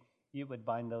 Lord, you would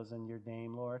bind those in your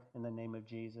name, Lord, in the name of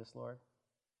Jesus, Lord.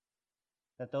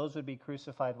 That those would be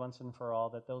crucified once and for all,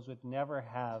 that those would never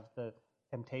have the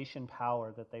temptation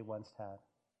power that they once had.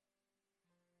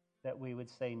 That we would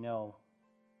say no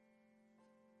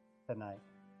tonight.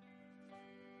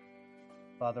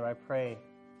 Father, I pray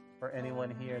for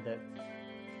anyone here that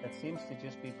seems to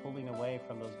just be pulling away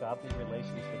from those godly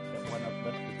relationships that want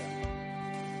uplifted them.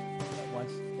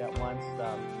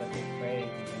 That they prayed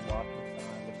and they walked with God.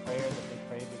 The prayer that they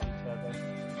prayed with each other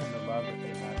and the love that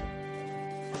they had with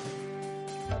each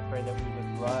other. I pray that we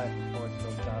would run towards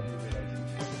those godly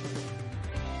relationships and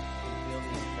feel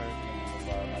the encouragement and the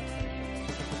love. I pray for that.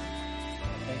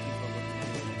 Thank you for what you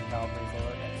do in Calvary,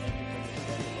 Lord. I thank you for this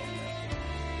standalone message.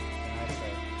 And I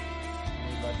pray,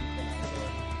 we love you tonight,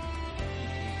 Lord.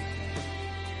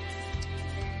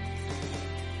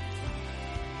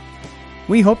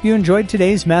 We hope you enjoyed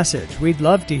today's message. We'd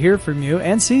love to hear from you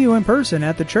and see you in person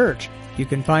at the church. You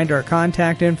can find our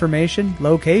contact information,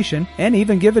 location, and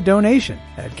even give a donation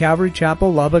at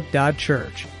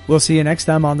calvarychapellubbock.church. We'll see you next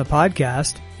time on the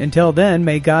podcast. Until then,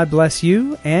 may God bless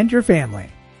you and your family.